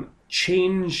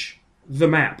change the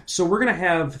map. So we're going to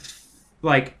have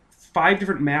like 5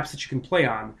 different maps that you can play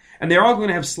on, and they're all going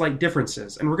to have slight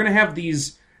differences. And we're going to have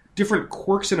these different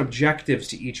quirks and objectives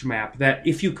to each map that,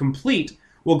 if you complete,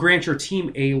 will grant your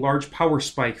team a large power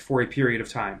spike for a period of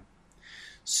time.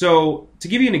 So to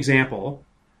give you an example,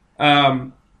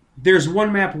 there's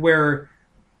one map where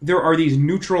there are these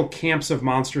neutral camps of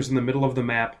monsters in the middle of the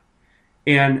map,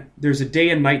 and there's a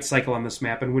day and night cycle on this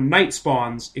map. And when night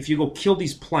spawns, if you go kill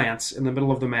these plants in the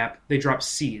middle of the map, they drop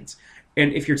seeds.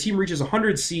 And if your team reaches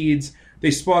 100 seeds,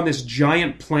 they spawn this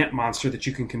giant plant monster that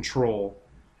you can control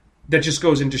that just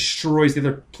goes and destroys the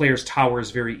other player's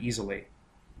towers very easily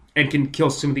and can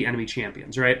kill some of the enemy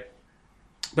champions, right?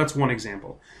 That's one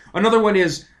example. Another one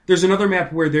is there's another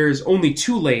map where there's only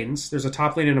 2 lanes. There's a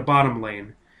top lane and a bottom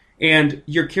lane. And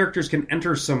your characters can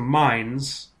enter some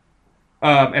mines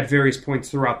at various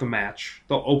points throughout the match.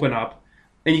 They'll open up,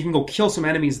 and you can go kill some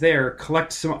enemies there,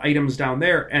 collect some items down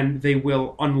there, and they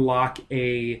will unlock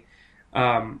a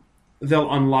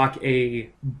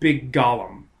big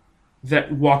golem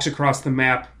that walks across the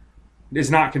map,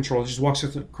 is not controlled, just walks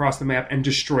across the map and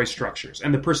destroys structures.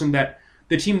 And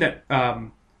the team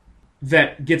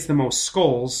that gets the most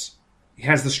skulls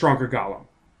has the stronger golem,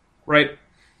 right?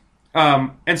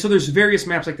 And so there's various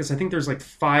maps like this. I think there's like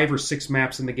 5 or 6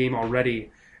 maps in the game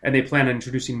already, and they plan on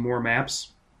introducing more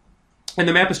maps. And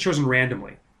the map is chosen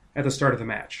randomly at the start of the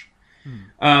match.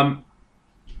 And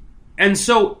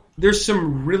so there's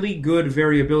some really good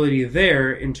variability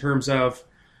there in terms of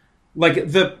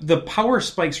like the power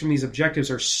spikes from these objectives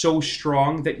are so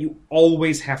strong that you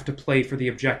always have to play for the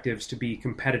objectives to be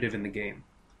competitive in the game.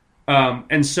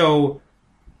 And so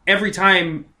every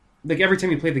time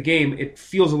you play the game, it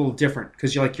feels a little different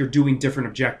because you're doing different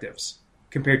objectives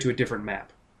compared to a different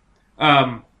map.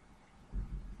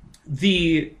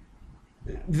 The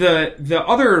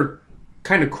other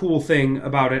kind of cool thing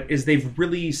about it is they've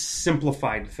really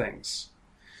simplified things.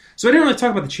 So I didn't really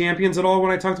talk about the champions at all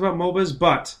when I talked about MOBAs,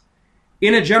 but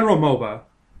in a general MOBA,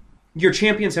 your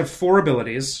champions have 4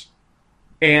 abilities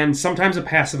and sometimes a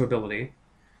passive ability,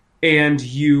 and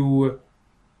you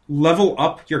level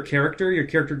up your character. Your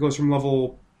character goes from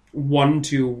level 1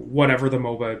 to whatever the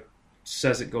MOBA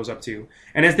says it goes up to.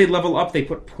 And as they level up, they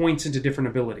put points into different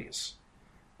abilities.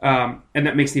 And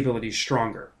that makes the abilities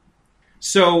stronger.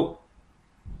 So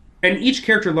And each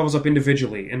character levels up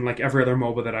individually in like every other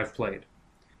MOBA that I've played.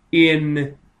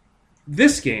 In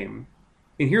this game,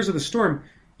 in Heroes of the Storm,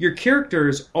 your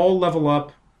characters all level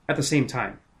up at the same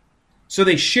time. So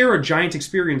they share a giant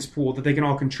experience pool that they can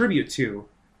all contribute to,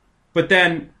 but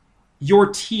then your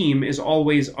team is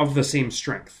always of the same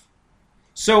strength.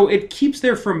 So it keeps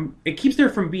there from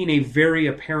being a very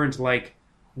apparent like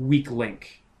weak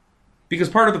link. Because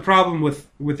part of the problem with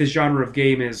this genre of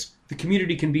game is the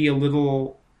community can be a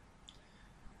little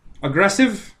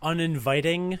aggressive,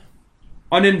 uninviting,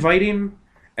 and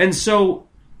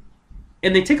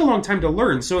they take a long time to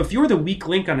learn. So if you're the weak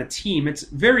link on a team, it's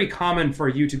very common for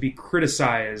you to be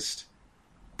criticized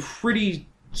pretty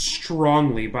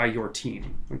strongly by your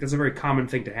team. Like that's a very common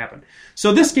thing to happen.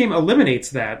 So this game eliminates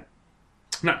that,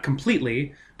 not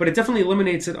completely, but it definitely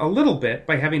eliminates it a little bit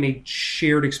by having a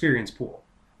shared experience pool.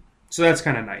 So that's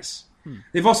kind of nice.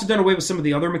 They've also done away with some of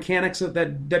the other mechanics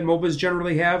that MOBAs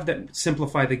generally have that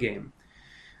simplify the game.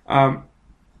 And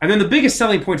then the biggest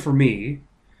selling point for me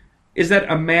is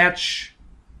that a match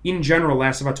in general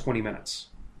lasts about 20 minutes.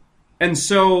 And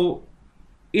so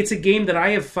it's a game that I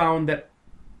have found that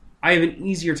I have an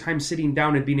easier time sitting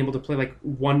down and being able to play like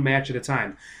one match at a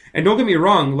time. And don't get me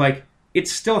wrong, like it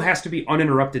still has to be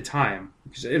uninterrupted time,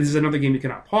 because it is another game you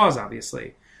cannot pause,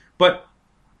 obviously. But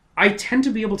I tend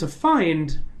to be able to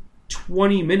find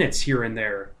 20 minutes here and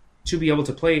there to be able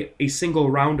to play a single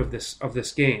round of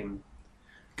this game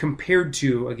compared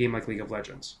to a game like League of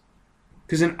Legends.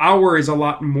 Because an hour is a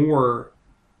lot more.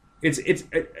 It's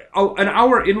an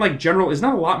hour in like general is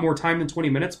not a lot more time than 20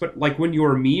 minutes, but like when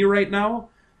you're me right now,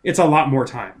 it's a lot more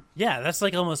time. Yeah, that's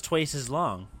like almost twice as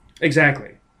long.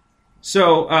 Exactly.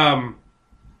 So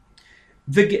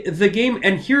the game,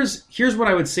 and here's what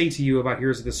I would say to you about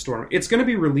Heroes of the Storm. It's going to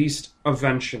be released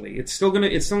eventually. It's still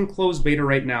in closed beta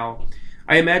right now.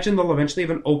 I imagine they'll eventually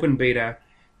have an open beta,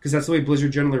 because that's the way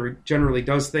Blizzard generally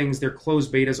does things. Their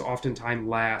closed betas oftentimes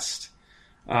last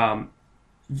a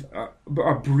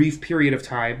brief period of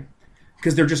time,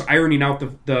 because they're just ironing out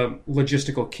the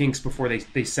logistical kinks before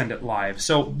they send it live.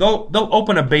 So they'll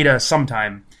open a beta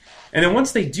sometime, and then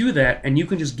once they do that and you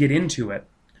can just get into it,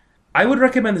 I would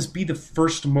recommend this be the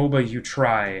first MOBA you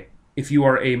try if you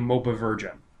are a MOBA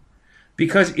virgin,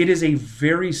 because it is a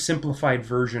very simplified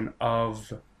version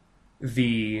of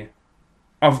the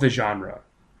genre.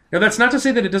 Now, that's not to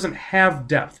say that it doesn't have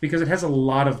depth, because it has a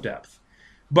lot of depth.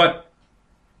 But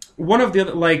one of the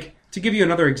other, like, to give you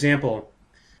another example,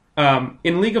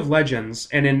 in League of Legends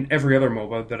and in every other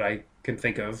MOBA that I can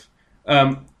think of,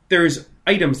 there's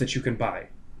items that you can buy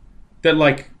that,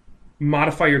 like,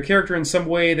 modify your character in some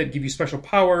way, that give you special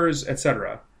powers,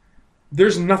 etc.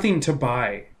 There's nothing to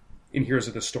buy in Heroes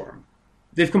of the Storm.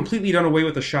 They've completely done away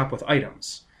with the shop with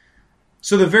items.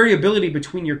 So the variability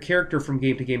between your character from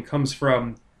game to game comes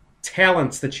from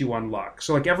talents that you unlock.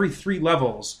 So like every 3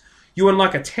 levels, you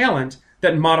unlock a talent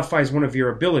that modifies one of your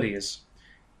abilities,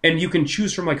 and you can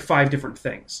choose from like 5 different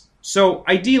things. So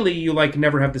ideally, you like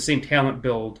never have the same talent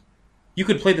build. You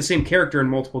could play the same character in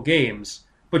multiple games,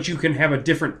 but you can have a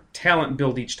different talent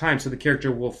build each time, so the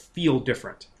character will feel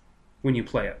different when you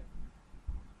play it.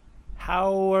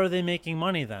 How are they making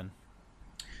money then?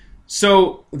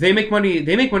 So they make money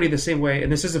the same way, and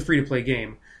this is a free-to-play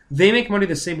game. They make money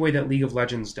the same way that League of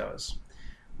Legends does.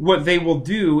 What they will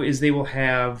do is they will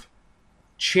have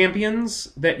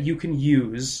champions that you can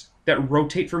use that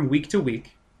rotate from week to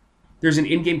week. There's an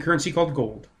in-game currency called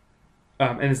gold,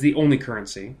 and it's the only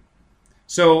currency.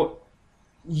 So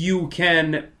you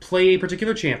can play a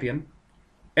particular champion,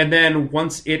 and then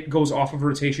once it goes off of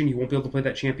rotation, you won't be able to play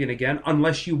that champion again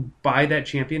unless you buy that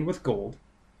champion with gold.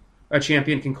 A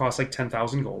champion can cost like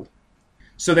 10,000 gold.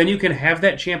 So then you can have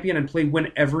that champion and play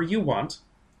whenever you want.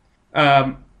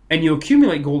 And you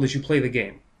accumulate gold as you play the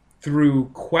game through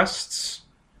quests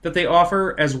that they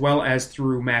offer, as well as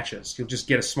through matches. You'll just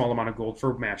get a small amount of gold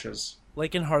for matches.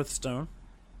 Like in Hearthstone.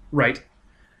 Right.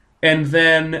 And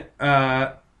then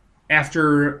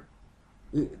after,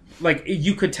 like,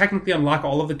 you could technically unlock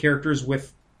all of the characters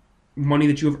with money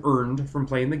that you have earned from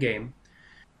playing the game.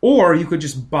 Or you could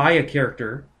just buy a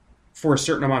character for a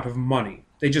certain amount of money.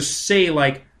 They just say,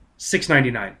 like,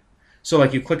 $6.99. So,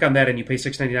 like, you click on that and you pay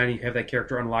 $6.99 and you have that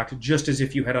character unlocked just as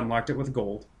if you had unlocked it with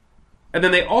gold. And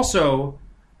then they also,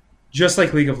 just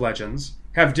like League of Legends,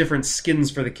 have different skins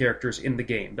for the characters in the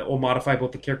game that will modify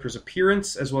both the character's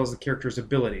appearance as well as the character's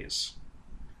abilities.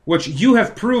 Which you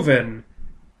have proven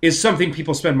is something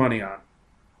people spend money on.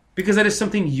 Because that is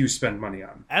something you spend money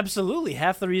on. Absolutely.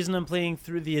 Half the reason I'm playing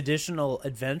through the additional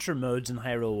adventure modes in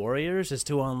Hyrule Warriors is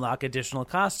to unlock additional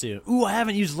costume. Ooh, I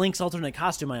haven't used Link's alternate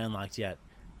costume I unlocked yet.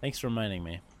 Thanks for reminding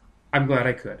me. I'm glad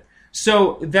I could.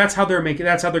 So that's how they're making.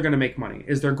 That's how they're going to make money.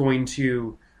 Is they're going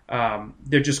to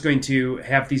they're just going to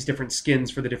have these different skins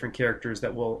for the different characters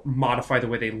that will modify the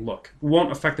way they look.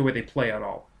 Won't affect the way they play at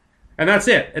all. And that's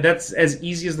it. That's as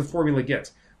easy as the formula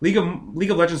gets. League of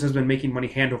Legends has been making money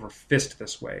hand over fist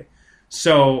this way.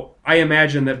 So I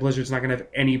imagine that Blizzard's not going to have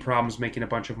any problems making a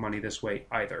bunch of money this way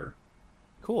either.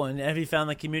 Cool. And have you found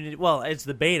the community? Well, it's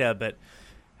the beta, but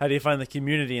how do you find the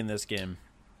community in this game?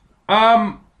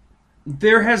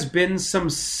 There has been some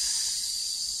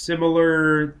similar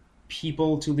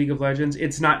people to League of Legends.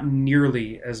 It's not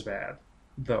nearly as bad,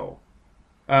 though.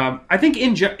 I think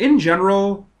in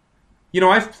general,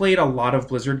 I've played a lot of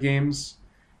Blizzard games.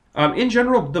 In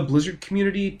general, the Blizzard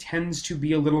community tends to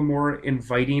be a little more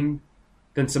inviting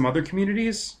than some other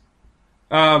communities.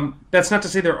 That's not to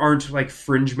say there aren't like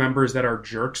fringe members that are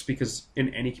jerks, because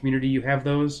in any community you have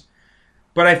those.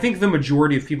 But I think the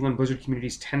majority of people in Blizzard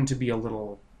communities tend to be a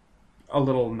little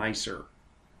nicer.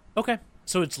 Okay.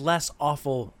 So it's less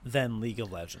awful than League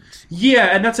of Legends.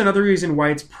 Yeah, and that's another reason why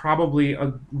it's probably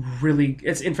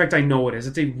in fact, I know it is.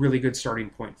 It's a really good starting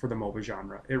point for the MOBA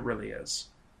genre. It really is.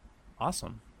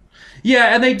 Awesome.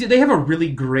 Yeah, and they have a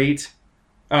really great,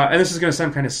 and this is going to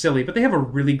sound kind of silly, but they have a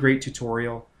really great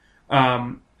tutorial.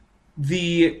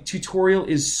 The tutorial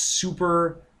is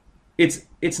super.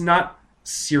 It's not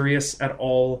serious at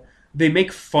all. They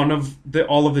make fun of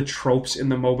all of the tropes in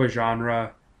the MOBA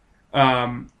genre.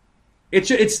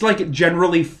 It's like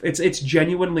it's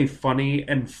genuinely funny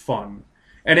and fun,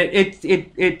 and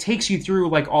it takes you through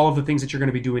like all of the things that you're going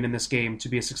to be doing in this game to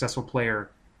be a successful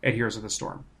player at Heroes of the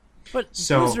Storm. But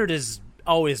Blizzard has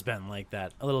always been like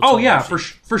that. A little. Oh yeah, for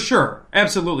sure,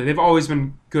 absolutely. They've always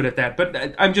been good at that.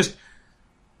 But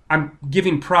I'm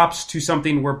giving props to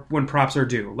something when props are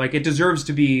due. Like, it deserves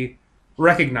to be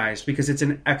recognized because it's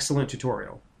an excellent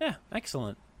tutorial. Yeah,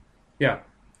 excellent. Yeah.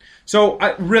 So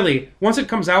once it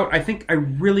comes out, I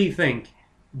really think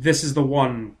this is the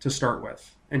one to start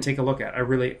with and take a look at. I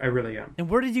really am. And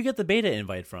where did you get the beta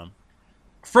invite from?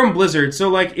 From Blizzard. So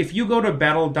like, if you go to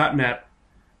battle.net,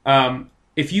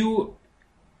 if you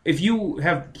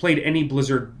have played any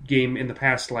Blizzard game in the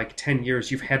past like 10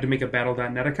 years, you've had to make a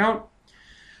battle.net account.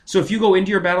 So if you go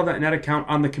into your battle.net account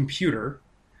on the computer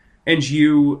and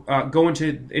you go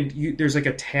into, there's like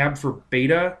a tab for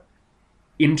beta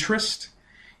interest.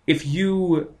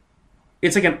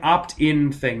 It's like an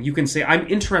opt-in thing. You can say, I'm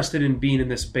interested in being in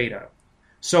this beta.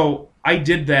 So I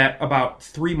did that about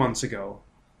 3 months ago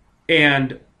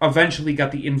and eventually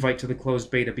got the invite to the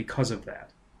closed beta because of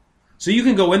that. So you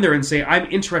can go in there and say, I'm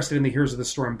interested in the Heroes of the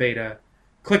Storm beta,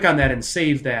 click on that and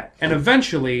save that, and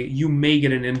eventually you may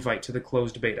get an invite to the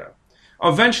closed beta.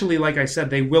 Eventually, like I said,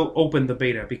 they will open the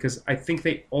beta, because I think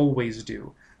they always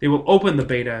do. They will open the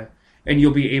beta, and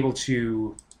you'll be able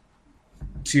to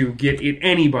get it.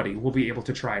 Anybody will be able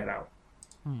to try it out.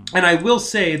 And I will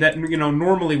say that,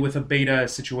 normally with a beta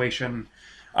situation,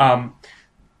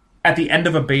 at the end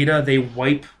of a beta, they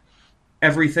wipe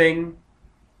everything,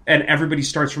 and everybody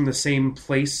starts from the same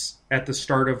place at the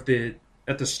start of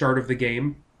the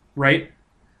game, right?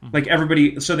 Mm-hmm. Like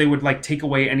everybody, so they would like take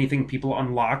away anything people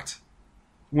unlocked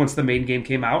once the main game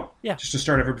came out, just to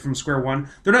start everybody from square one.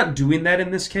 They're not doing that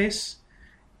in this case.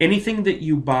 Anything that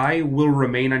you buy will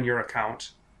remain on your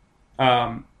account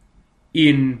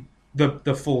in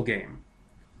the full game.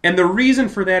 And the reason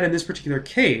for that in this particular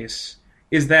case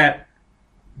is that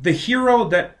the hero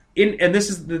that and this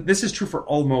is true for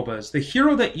all MOBAs, the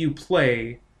hero that you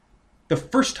play the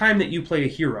first time that you play a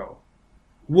hero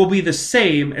will be the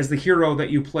same as the hero that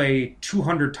you play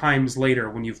 200 times later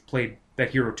when you've played that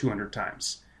hero 200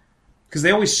 times. Because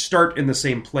they always start in the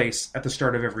same place at the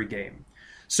start of every game.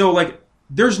 So, like,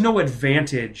 there's no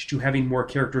advantage to having more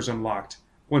characters unlocked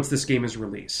once this game is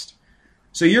released.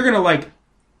 So you're going to, like,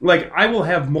 I will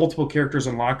have multiple characters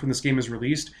unlocked when this game is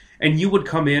released, and you would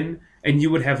come in and you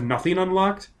would have nothing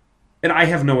unlocked, and I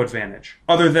have no advantage,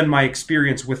 other than my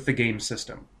experience with the game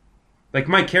system. Like,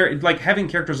 having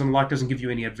characters unlocked doesn't give you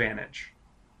any advantage.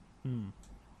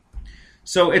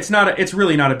 So it's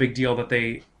really not a big deal that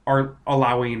they are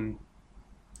allowing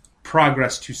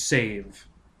progress to save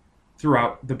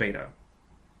throughout the beta.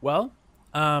 Well,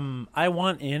 I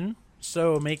want in,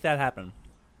 so make that happen.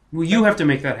 Well, you have to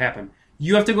make that happen.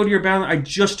 You have to go to your balance. I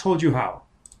just told you how.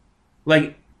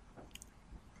 Like,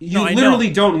 you literally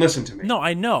don't listen to me. No,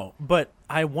 I know, but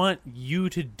I want you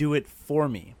to do it for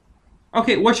me.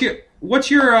 Okay, what's your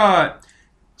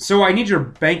so I need your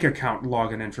bank account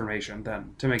login information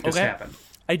then to make this happen.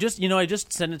 I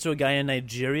just sent it to a guy in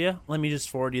Nigeria. Let me just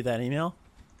forward you that email.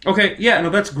 Okay, yeah,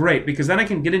 no, that's great, because then I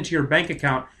can get into your bank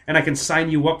account and I can sign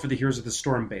you up for the Heroes of the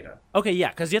Storm beta. Okay, yeah,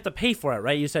 because you have to pay for it,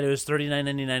 right? You said it was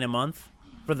 $39.99 a month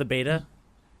for the beta.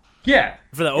 Yeah.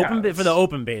 For the open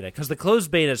beta, because the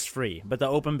closed beta is free, but the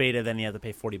open beta then you have to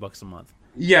pay $40 a month.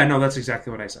 Yeah, no, that's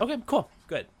exactly what I said. Okay, cool,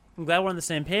 good. I'm glad we're on the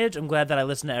same page. I'm glad that I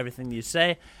listened to everything you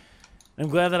say. I'm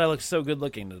glad that I look so good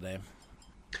looking today.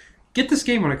 Get this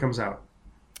game when it comes out.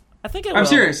 I think I will.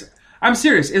 I'm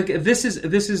serious. This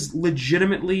is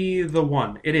legitimately the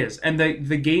one. It is, and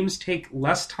the games take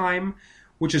less time,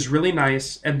 which is really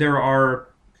nice. And there are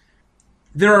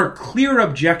clear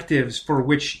objectives for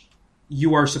which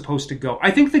you are supposed to go. I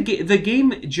think the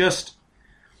game just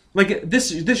like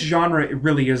this genre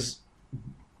really is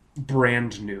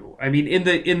brand new. I mean, in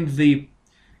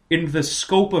the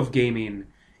scope of gaming,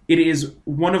 it is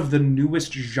one of the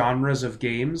newest genres of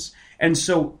games, and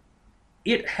so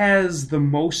it has the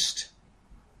most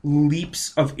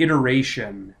leaps of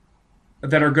iteration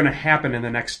that are going to happen in the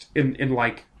next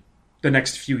the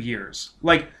next few years.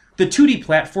 Like the 2D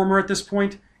platformer at this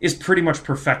point is pretty much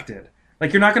perfected.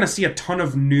 Like you're not going to see a ton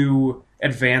of new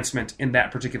advancement in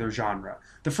that particular genre.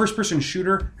 The first-person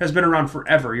shooter has been around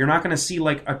forever. You're not going to see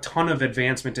like a ton of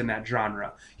advancement in that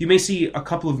genre. You may see a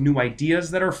couple of new ideas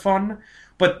that are fun,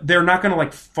 but they're not going to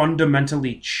like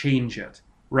fundamentally change it,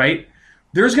 right?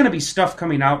 There's going to be stuff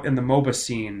coming out in the MOBA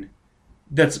scene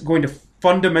that's going to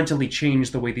fundamentally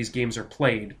change the way these games are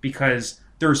played, because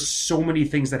there's so many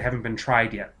things that haven't been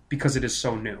tried yet because it is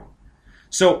so new.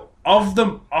 So of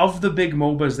the big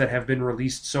MOBAs that have been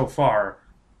released so far,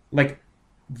 like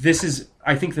this is,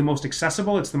 I think, the most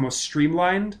accessible. It's the most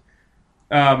streamlined,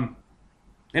 and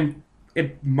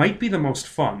it might be the most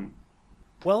fun.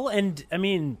 Well, and I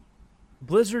mean,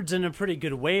 Blizzard's in a pretty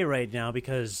good way right now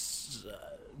because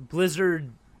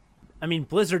Blizzard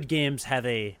games have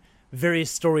a very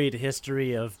storied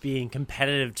history of being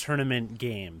competitive tournament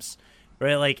games,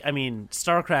 right? Like, I mean,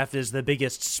 StarCraft is the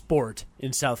biggest sport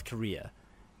in South Korea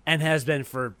and has been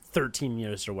for 13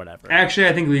 years or whatever. Actually,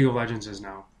 I think League of Legends is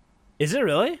now. Is it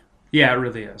really? Yeah, it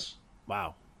really is.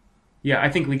 Wow. Yeah, I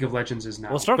think League of Legends is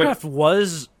now. Well, StarCraft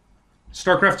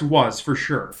was for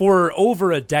sure. For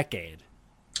over a decade.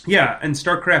 Yeah, and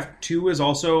StarCraft 2 is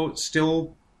also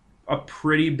still a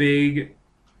pretty big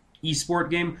esport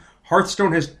game.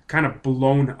 Hearthstone has kind of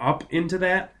blown up into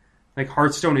that. Like,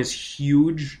 Hearthstone is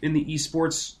huge in the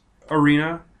esports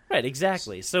arena. Right,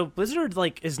 exactly. So Blizzard,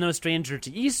 like, is no stranger to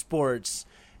esports,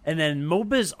 and then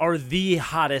MOBAs are the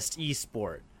hottest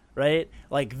esport, right?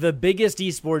 Like, the biggest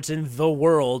esports in the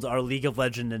world are League of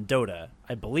Legends and Dota,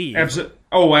 I believe.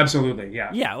 Absolutely, yeah.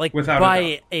 Yeah, like, without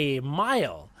by a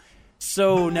mile.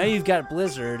 So now you've got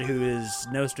Blizzard, who is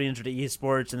no stranger to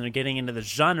esports, and they're getting into the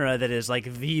genre that is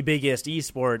like the biggest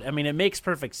esport. I mean, it makes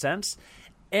perfect sense,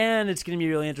 and it's going to be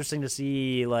really interesting to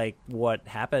see like what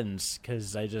happens,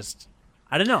 because I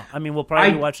don't know. I mean, we'll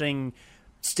probably be watching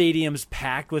stadiums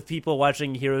packed with people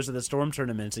watching Heroes of the Storm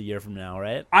tournaments a year from now,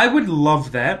 right? I would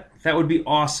love that. That would be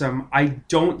awesome. I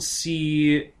don't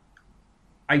see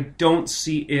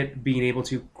it being able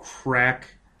to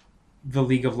crack the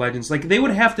League of Legends. Like they're going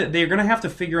to have to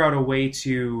figure out a way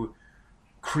to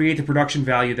create the production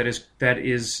value that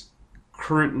is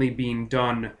currently being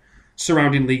done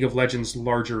surrounding League of Legends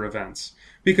larger events.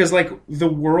 Because like the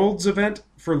Worlds event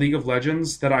for League of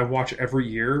Legends that I watch every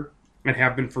year and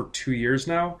have been for 2 years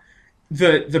now,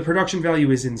 the production value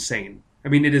is insane. I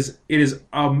mean, it is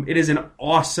an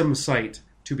awesome sight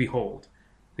to behold.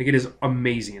 Like it is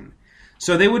amazing.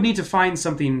 So they would need to find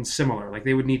something similar. Like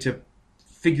they would need to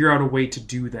figure out a way to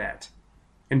do that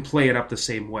and play it up the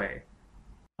same way.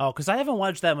 Oh, because I haven't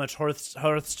watched that much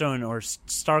Hearthstone or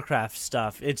StarCraft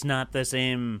stuff. It's not the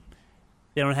same.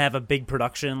 They don't have a big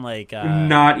production like.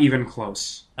 Not even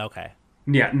close. Okay.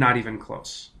 Yeah, not even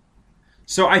close.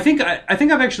 So I think I've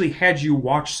actually had you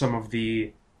watch some of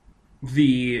the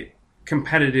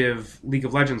competitive League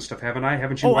of Legends stuff, haven't I?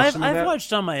 Haven't you watched some of that? I've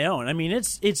watched on my own. I mean,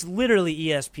 it's literally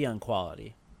ESPN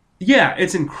quality. Yeah,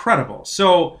 it's incredible.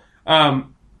 So.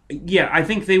 Yeah, I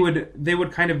think they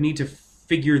would kind of need to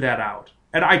figure that out.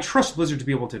 And I trust Blizzard to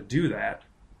be able to do that.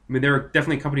 I mean, they're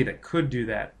definitely a company that could do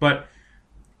that, but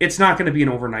it's not going to be an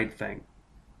overnight thing.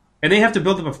 And they have to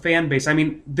build up a fan base. I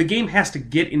mean, the game has to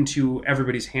get into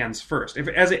everybody's hands first.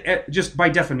 Just by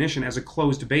definition, as a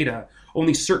closed beta,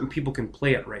 only certain people can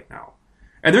play it right now.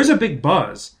 And there's a big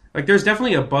buzz. Like, there's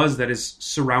definitely a buzz that is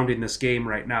surrounding this game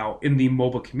right now in the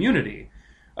MOBA community.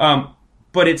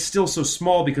 But it's still so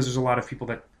small because there's a lot of people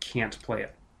that can't play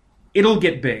it. It'll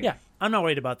get big. Yeah, I'm not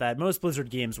worried about that. Most Blizzard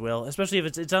games will, especially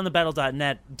if it's on the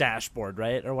Battle.net dashboard,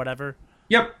 right? Or whatever.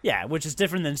 Yep. Yeah, which is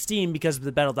different than Steam because of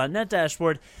the Battle.net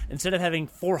dashboard. Instead of having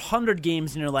 400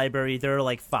 games in your library, there are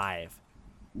like 5.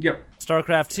 Yep.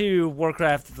 StarCraft 2,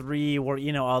 Warcraft 3,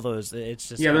 all those. It's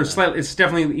just Yeah, it's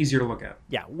definitely easier to look at.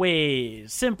 Yeah, way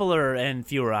simpler and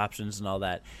fewer options and all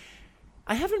that.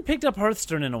 I haven't picked up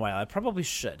Hearthstone in a while. I probably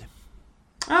should.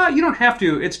 You don't have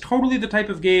to. It's totally the type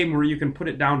of game where you can put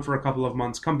it down for a couple of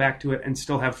months, come back to it, and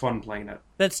still have fun playing it.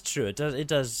 That's true. It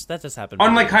does. That does happen.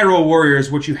 Unlike Hyrule Warriors,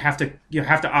 which you have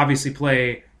to obviously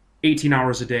play 18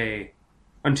 hours a day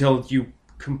until you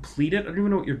complete it. I don't even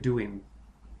know what you're doing.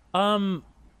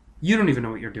 You don't even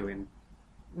know what you're doing.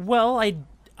 Well,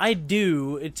 I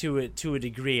do to a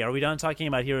degree. Are we done talking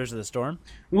about Heroes of the Storm?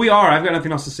 We are. I've got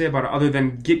nothing else to say about it other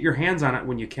than get your hands on it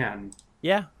when you can.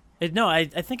 Yeah. I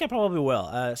think I probably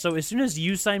will. So as soon as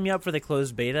you sign me up for the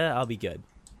closed beta, I'll be good.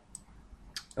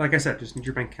 Like I said, just need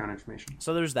your bank account information.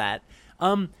 So there's that.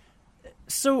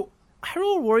 So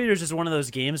Hyrule Warriors is one of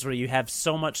those games where you have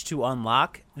so much to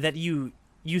unlock that you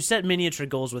set miniature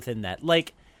goals within that.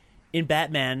 Like in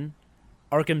Batman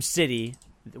Arkham City,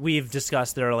 we've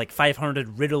discussed there are like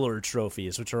 500 Riddler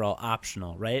trophies, which are all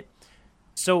optional, right?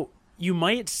 So you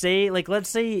might say, like, let's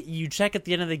say you check at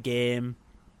the end of the game,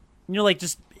 and you're like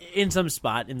just in some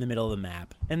spot in the middle of the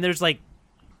map, and there's like,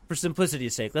 for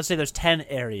simplicity's sake, let's say there's 10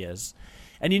 areas,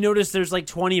 and you notice there's like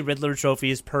 20 Riddler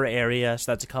trophies per area,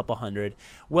 so that's a couple hundred.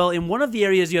 Well, in one of the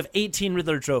areas you have 18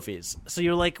 Riddler trophies, so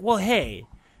you're like, well, hey,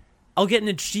 I'll get an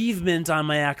achievement on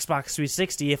my Xbox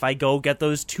 360 if I go get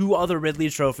those 2 other Ridley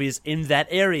trophies in that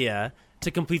area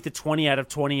to complete the 20 out of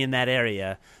 20 in that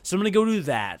area. So I'm going to go do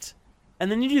that.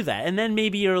 And then you do that. And then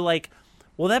maybe you're like,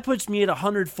 well, that puts me at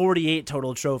 148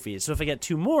 total trophies. So if I get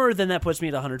 2 more, then that puts me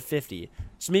at 150.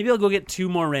 So maybe I'll go get 2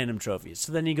 more random trophies.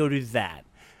 So then you go do that.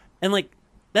 And like,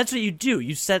 that's what you do.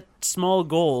 You set small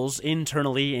goals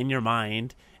internally in your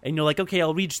mind. And you're like, okay,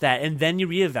 I'll reach that. And then you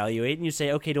reevaluate and you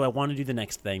say, okay, do I want to do the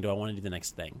next thing? Do I want to do the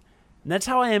next thing? And that's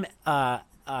how I am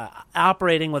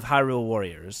operating with Hyrule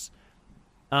Warriors.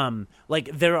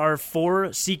 Like, there are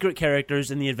 4 secret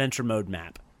characters in the adventure mode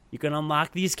map. You can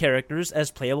unlock these characters as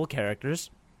playable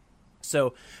characters.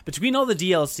 So between all the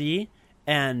DLC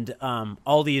and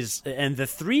all these, and the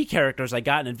 3 characters I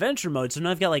got in adventure mode, so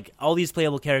now I've got like all these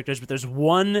playable characters, but there's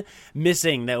one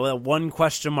missing, that one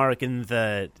question mark in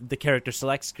the character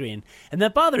select screen, and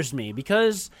that bothers me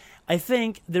because I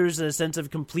think there's a sense of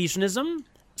completionism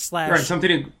 /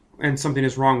 something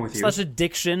is wrong with you /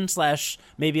 addiction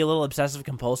 / maybe a little obsessive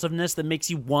compulsiveness that makes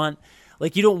you want.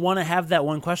 Like, you don't want to have that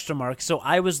one question mark. So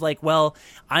I was like, well,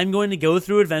 I'm going to go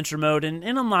through adventure mode and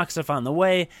unlock stuff on the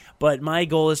way, but my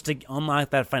goal is to unlock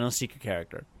that final secret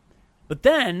character. But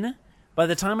then, by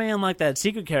the time I unlock that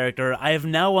secret character, I have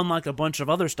now unlocked a bunch of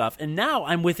other stuff, and now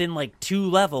I'm within like 2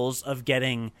 levels of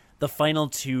getting the final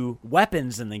 2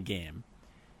 weapons in the game.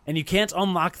 And you can't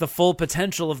unlock the full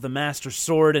potential of the Master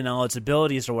Sword and all its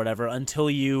abilities or whatever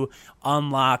until you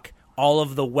unlock all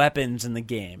of the weapons in the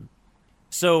game.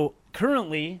 So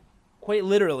currently, quite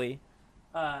literally,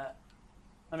 I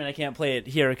can't play it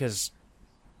here because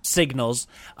signals,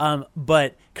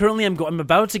 but currently I'm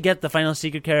about to get the final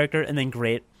secret character, and then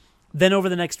great. Then over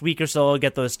the next week or so, I'll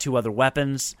get those 2 other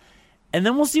weapons, and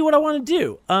then we'll see what I want to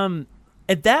do.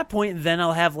 At that point, then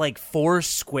I'll have like 4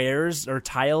 squares or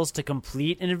tiles to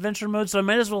complete in adventure mode, so I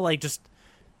might as well like just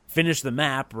finish the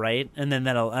map, right? And then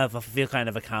I'll feel kind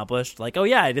of accomplished, like, oh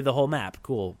yeah, I did the whole map,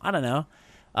 cool. I don't know.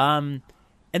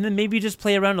 And then maybe just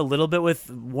play around a little bit with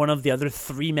one of the other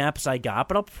 3 maps I got,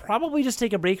 but I'll probably just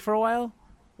take a break for a while.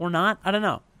 Or not. I don't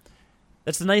know.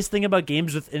 That's the nice thing about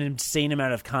games with an insane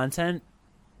amount of content.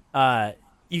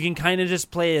 You can kind of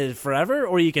just play it forever,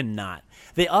 or you can not.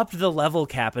 They upped the level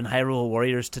cap in Hyrule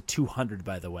Warriors to 200,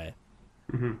 by the way.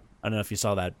 Mm-hmm. I don't know if you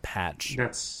saw that patch.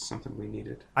 That's something we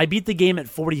needed. I beat the game at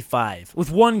 45 with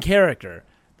 1 character.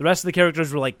 The rest of the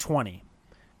characters were like 20.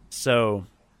 So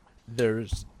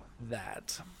there's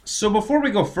that. So before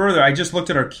we go further, I just looked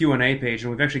at our Q&A page,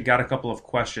 and we've actually got a couple of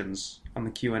questions on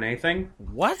the Q&A thing.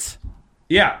 What?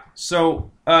 Yeah. So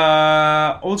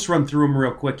let's run through them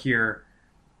real quick here.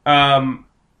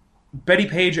 Betty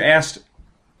Page asked,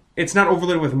 it's not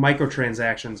overloaded with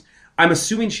microtransactions. I'm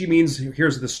assuming she means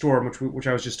Here's the Storm, which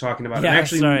I was just talking about. Yeah, and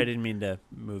actually, sorry, I didn't mean to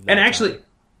move that. And actually,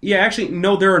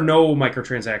 no, there are no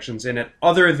microtransactions in it,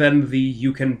 other than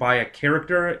you can buy a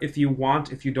character if you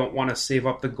don't want to save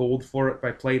up the gold for it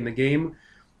by playing the game.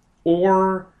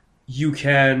 Or you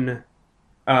can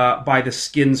buy the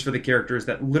skins for the characters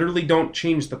that literally don't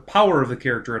change the power of the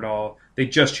character at all. They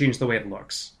just change the way it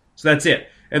looks. So that's it.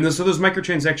 And so those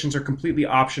microtransactions are completely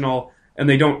optional, and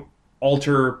they don't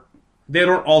alter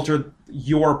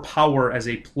your power as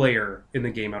a player in the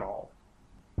game at all.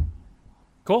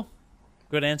 Cool.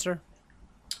 Good answer.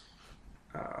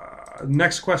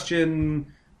 Next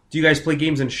question. Do you guys play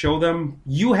games and show them?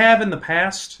 You have in the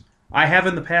past. I have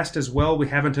in the past as well. We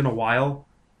haven't in a while.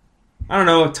 I don't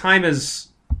know. Time has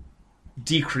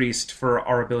decreased for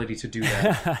our ability to do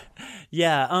that.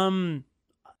 Yeah,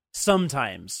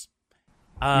 sometimes.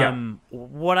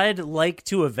 What I'd like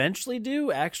to eventually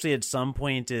do, actually, at some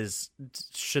point, is,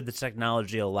 should the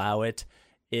technology allow it,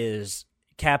 is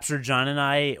capture John and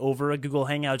I over a Google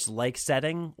Hangouts-like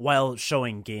setting while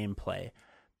showing gameplay.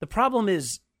 The problem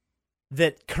is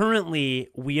that currently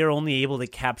we are only able to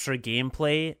capture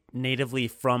gameplay natively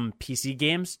from PC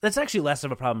games. That's actually less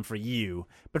of a problem for you.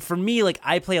 But for me, like,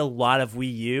 I play a lot of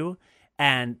Wii U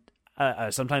and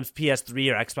sometimes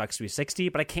PS3 or Xbox 360,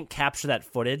 but I can't capture that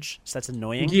footage, so that's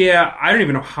annoying. Yeah, I don't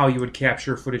even know how you would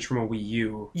capture footage from a Wii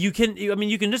U. You can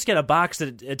just get a box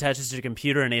that attaches to your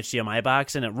computer, an HDMI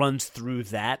box, and it runs through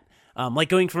that. Like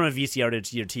going from a VCR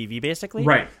to your TV, basically.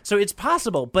 Right. So it's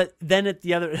possible, but then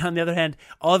on the other hand,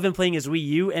 all I've been playing is Wii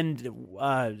U, and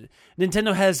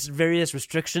Nintendo has various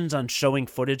restrictions on showing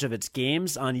footage of its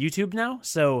games on YouTube now,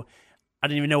 so I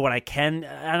don't even know what I can.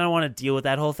 I don't want to deal with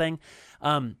that whole thing.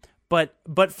 But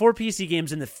for PC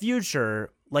games in the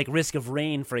future, like Risk of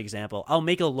Rain, for example, I'll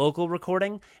make a local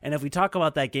recording, and if we talk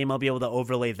about that game, I'll be able to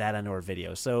overlay that onto our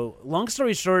video. So long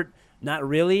story short, not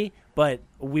really, but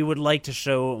we would like to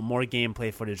show more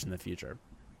gameplay footage in the future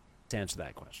to answer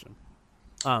that question.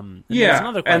 There's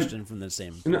another question from the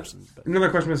same person. But. Another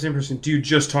question from the same person. Do you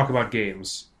just talk about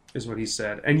games, is what he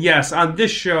said. And yes, on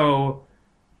this show,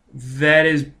 that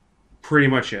is pretty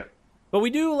much it. But we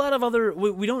do a lot of other...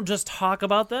 We don't just talk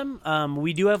about them.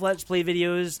 We do have Let's Play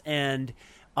videos and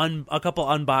a couple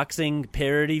unboxing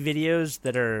parody videos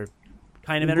that are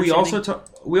kind of entertaining.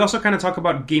 We also kind of talk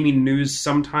about gaming news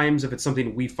sometimes if it's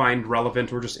something we find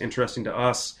relevant or just interesting to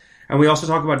us. And we also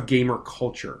talk about gamer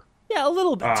culture. Yeah, a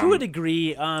little bit. To a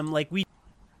degree. There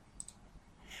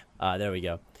we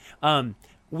go.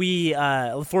 We,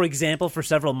 for example, for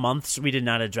several months, we did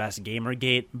not address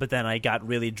Gamergate, but then I got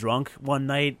really drunk one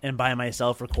night and by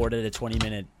myself recorded a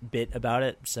 20-minute bit about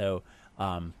it. So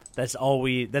that's all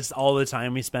the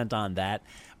time we spent on that.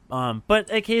 But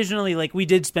occasionally, like, we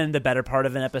did spend the better part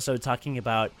of an episode talking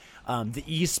about the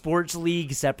esports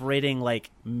league separating,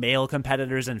 like, male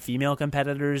competitors and female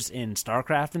competitors in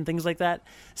StarCraft and things like that.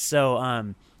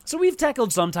 So we've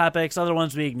tackled some topics, other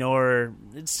ones we ignore.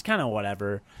 It's kind of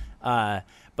whatever.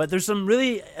 But there's some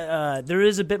really, there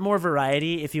is a bit more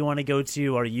variety if you want to go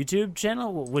to our YouTube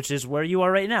channel, which is where you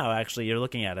are right now. Actually, you're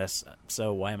looking at us.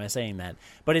 So why am I saying that?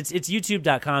 But it's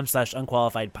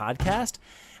youtube.com/unqualifiedpodcast.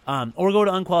 Or go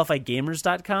to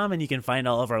unqualifiedgamers.com and you can find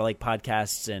all of our, like,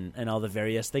 podcasts and all the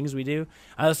various things we do.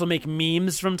 I also make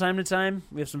memes from time to time.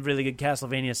 We have some really good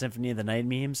Castlevania Symphony of the Night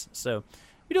memes. So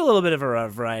we do a little bit of a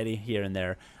variety here and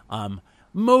there.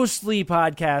 Mostly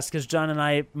podcasts, because John and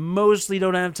I mostly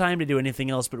don't have time to do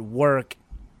anything else but work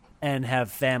and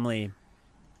have family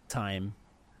time.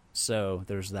 So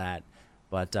there's that.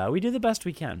 But we do the best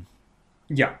we can.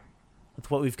 Yeah. With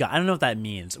what we've got. I don't know what that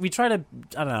means. We try to,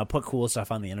 I don't know, put cool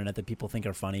stuff on the internet that people think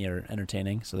are funny or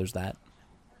entertaining. So there's that.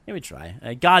 Yeah, we try.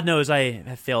 God knows I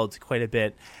have failed quite a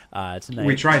bit tonight.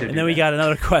 We tried to And then we got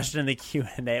another question in the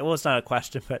Q&A. Well, it's not a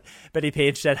question, but Betty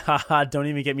Page said, haha, don't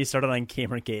even get me started on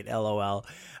Gamergate, LOL.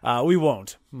 We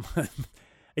won't.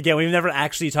 Again, we've never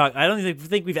actually talked. I don't even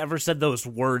think we've ever said those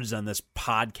words on this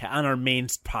podcast, on our main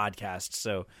podcast.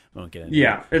 So we won't get into it.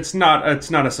 Yeah, it's not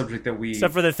a subject that we.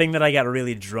 Except for the thing that I got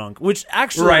really drunk, which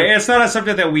actually right. It's not a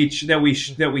subject that we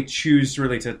choose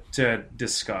really to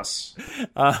discuss.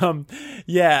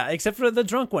 Yeah, except for the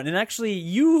drunk one. And actually,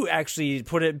 you actually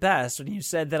put it best when you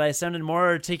said that I sounded more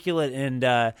articulate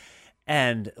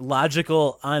and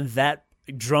logical on that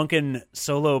drunken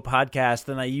solo podcast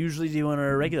than I usually do on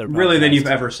a regular podcast. Really, than you've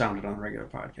ever sounded on a regular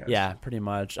podcast. Yeah, pretty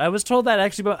much. I was told that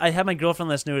actually, but I had my girlfriend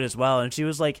listen to it as well, and she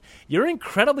was like, you're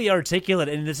incredibly articulate,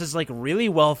 and this is, like, really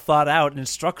well thought out and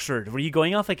structured. Were you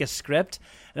going off like a script?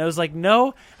 And I was like,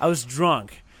 no, I was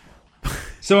drunk.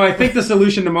 So I think the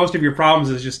solution to most of your problems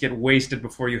is just get wasted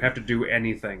before you have to do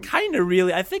anything. Kind of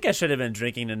really. I think I should have been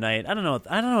drinking tonight. I don't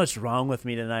know what's wrong with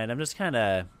me tonight. I'm just kind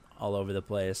of all over the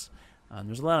place.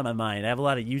 There's a lot on my mind. I have a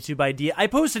lot of YouTube ideas. I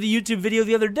posted a YouTube video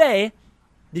the other day.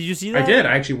 Did you see that? I did.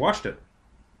 I actually watched it.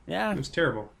 Yeah. It was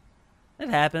terrible. It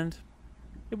happened.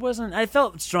 It wasn't... I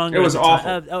felt stronger. It was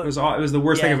awful. It was the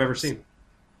worst thing I've ever seen.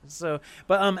 So,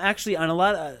 but actually,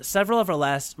 on several of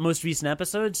our most recent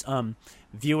episodes,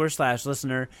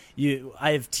 viewer/listener,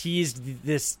 I've teased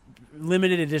this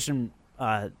limited edition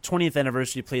 20th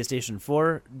anniversary PlayStation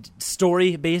 4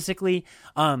 story, basically.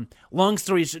 Long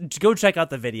story, go check out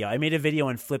the video. I made a video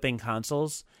on flipping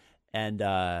consoles, and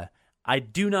I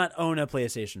do not own a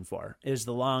PlayStation 4. Is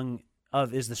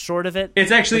the short of it.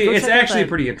 It's actually a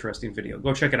pretty interesting video.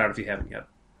 Go check it out if you haven't yet.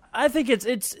 I think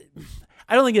it's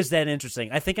I don't think it's that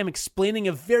interesting. I think I'm explaining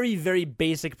a very, very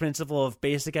basic principle of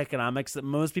basic economics that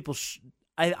most people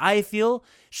I feel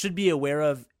should be aware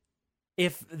of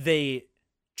if they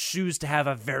choose to have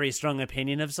a very strong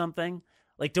opinion of something.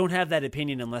 Like, don't have that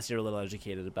opinion unless you're a little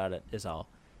educated about it, is all.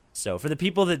 So for the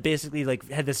people that basically like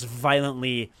had this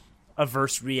violently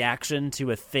averse reaction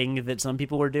to a thing that some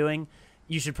people were doing,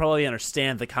 you should probably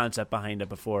understand the concept behind it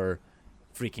before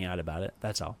freaking out about it.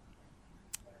 That's all.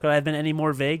 Could I have been any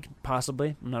more vague?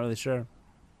 Possibly. I'm not really sure.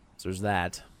 So there's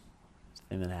that. It's a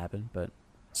thing that happened. But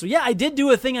so yeah, I did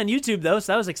do a thing on YouTube though,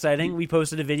 so that was exciting. We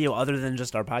posted a video other than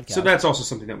just our podcast. So that's also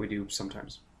something that we do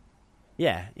sometimes.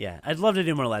 Yeah. I'd love to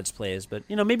do more Let's Plays, but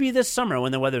maybe this summer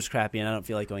when the weather's crappy and I don't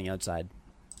feel like going outside.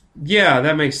 Yeah,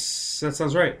 that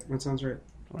sounds right.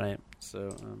 Right.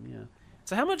 So yeah.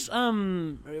 So how much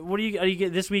what are you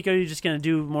this week? Are you just gonna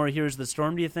do more Heroes of the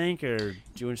Storm? Do you think, or do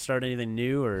you want to start anything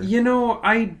new? Or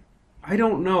I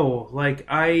don't know. Like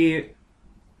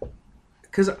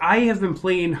because I have been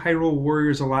playing Hyrule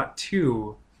Warriors a lot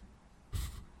too,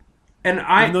 and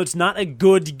even though it's not a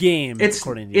good game,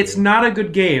 according to it's not a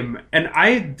good game, and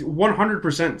I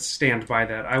 100% stand by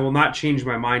that. I will not change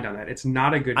my mind on that. It's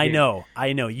not a good game.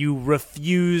 I know. You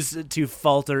refuse to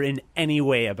falter in any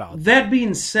way about that. That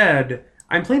being said,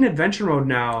 I'm playing Adventure Mode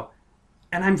now,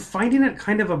 and I'm finding it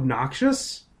kind of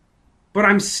obnoxious, but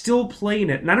I'm still playing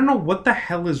it, and I don't know what the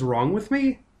hell is wrong with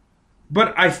me,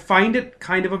 but I find it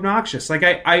kind of obnoxious. Like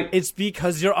it's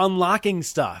because you're unlocking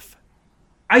stuff.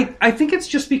 I think it's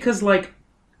just because like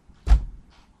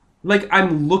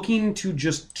I'm looking to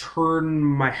just turn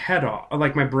my head off,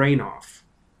 like my brain off,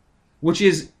 which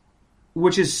is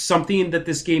something that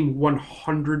this game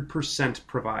 100%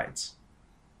 provides.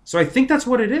 So I think that's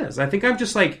what it is. I think I'm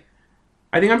just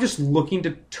looking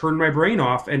to turn my brain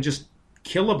off and just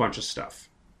kill a bunch of stuff.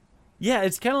 Yeah,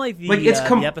 it's kind of like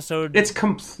the episode. It's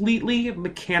completely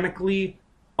mechanically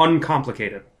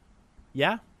uncomplicated.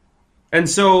 Yeah, and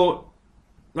so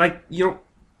like you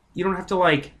don't have to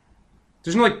like.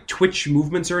 There's no like twitch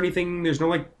movements or anything. There's no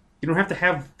like you don't have to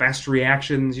have fast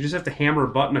reactions. You just have to hammer a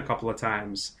button a couple of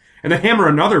times and then hammer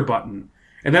another button,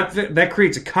 and that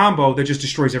creates a combo that just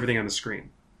destroys everything on the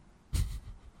screen.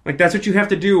 Like that's what you have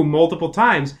to do multiple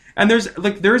times, and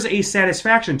there's a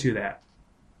satisfaction to that.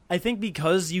 I think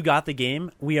because you got the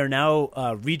game, we are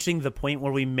now reaching the point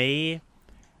where we may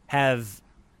have,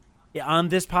 on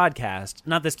this podcast,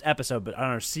 not this episode, but on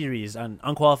our series on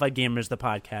Unqualified Gamers, the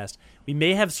podcast, we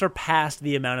may have surpassed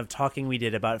the amount of talking we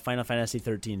did about Final Fantasy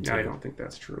 13. Yeah, I don't think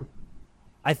that's true.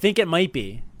 I think it might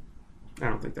be. I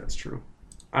don't think that's true.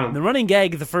 The running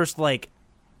gag, the first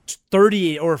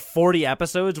 30 or 40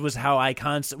 episodes was how I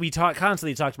constantly talked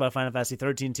about Final Fantasy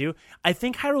 13 too. I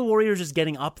think Hyrule Warriors is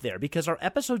getting up there because our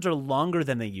episodes are longer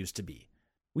than they used to be.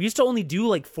 We used to only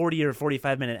do 40 or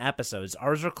 45-minute episodes.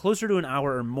 Ours are closer to an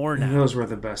hour or more now. Those were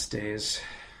the best days.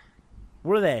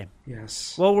 Were they?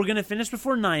 Yes. Well, we're going to finish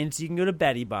before 9, so you can go to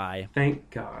Betty Bye.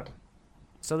 Thank God.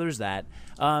 So there's that.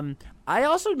 I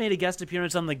also made a guest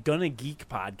appearance on the Gonna Geek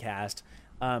podcast.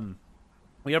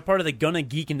 We are part of the Gonna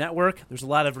Geek Network. There's a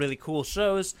lot of really cool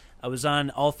shows. I was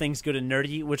on All Things Good and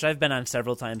Nerdy, which I've been on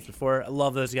several times before. I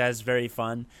love those guys. Very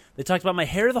fun. They talked about my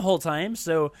hair the whole time,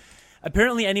 so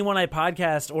apparently anyone I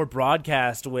podcast or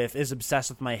broadcast with is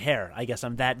obsessed with my hair. I guess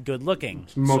I'm that good looking.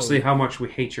 It's mostly how much we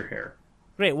hate your hair.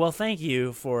 Great. Well, thank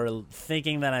you for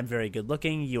thinking that I'm very good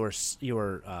looking. You're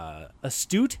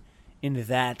astute in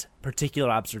that particular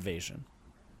observation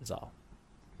is all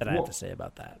that I have to say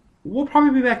about that. We'll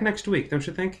probably be back next week, don't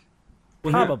you think?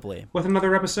 Probably. With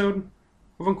another episode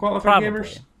of Unqualified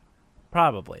Gamers?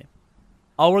 Probably.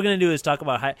 All we're going to do is talk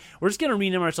about... We're just going to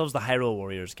rename ourselves the Hyrule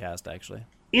Warriors cast, actually.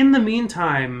 In the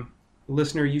meantime,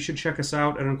 listener, you should check us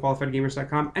out at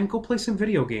unqualifiedgamers.com and go play some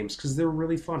video games, because they're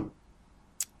really fun.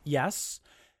 Yes.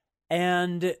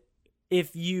 And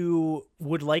if you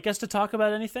would like us to talk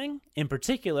about anything in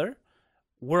particular...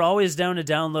 We're always down to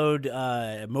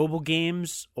download mobile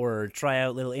games or try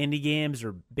out little indie games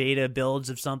or beta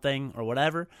builds of something or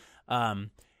whatever. The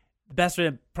best way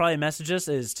to probably message us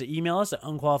is to email us at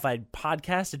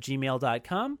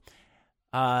unqualifiedpodcast@gmail.com.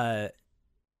 I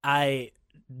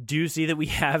do see that we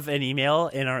have an email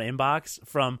in our inbox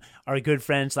from our good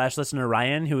friend / listener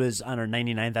Ryan, who is on our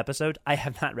 99th episode. I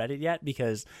have not read it yet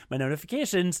because my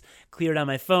notifications cleared on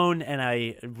my phone and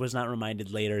I was not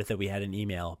reminded later that we had an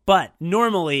email. But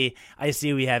normally I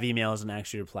see we have emails and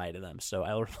actually reply to them. So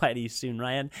I will reply to you soon,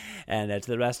 Ryan. And to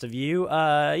the rest of you,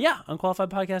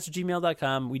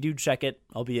 unqualifiedpodcast@gmail.com. We do check it,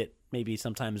 albeit maybe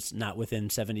sometimes not within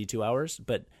 72 hours,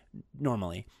 but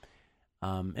normally.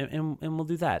 And we'll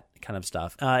do that kind of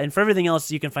stuff. And for everything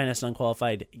else, you can find us at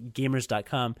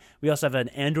unqualifiedgamers.com. We also have an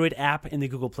Android app in the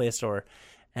Google Play Store,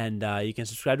 and you can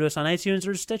subscribe to us on iTunes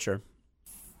or Stitcher.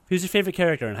 Who's your favorite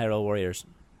character in Hyrule Warriors?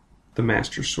 The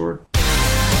Master Sword.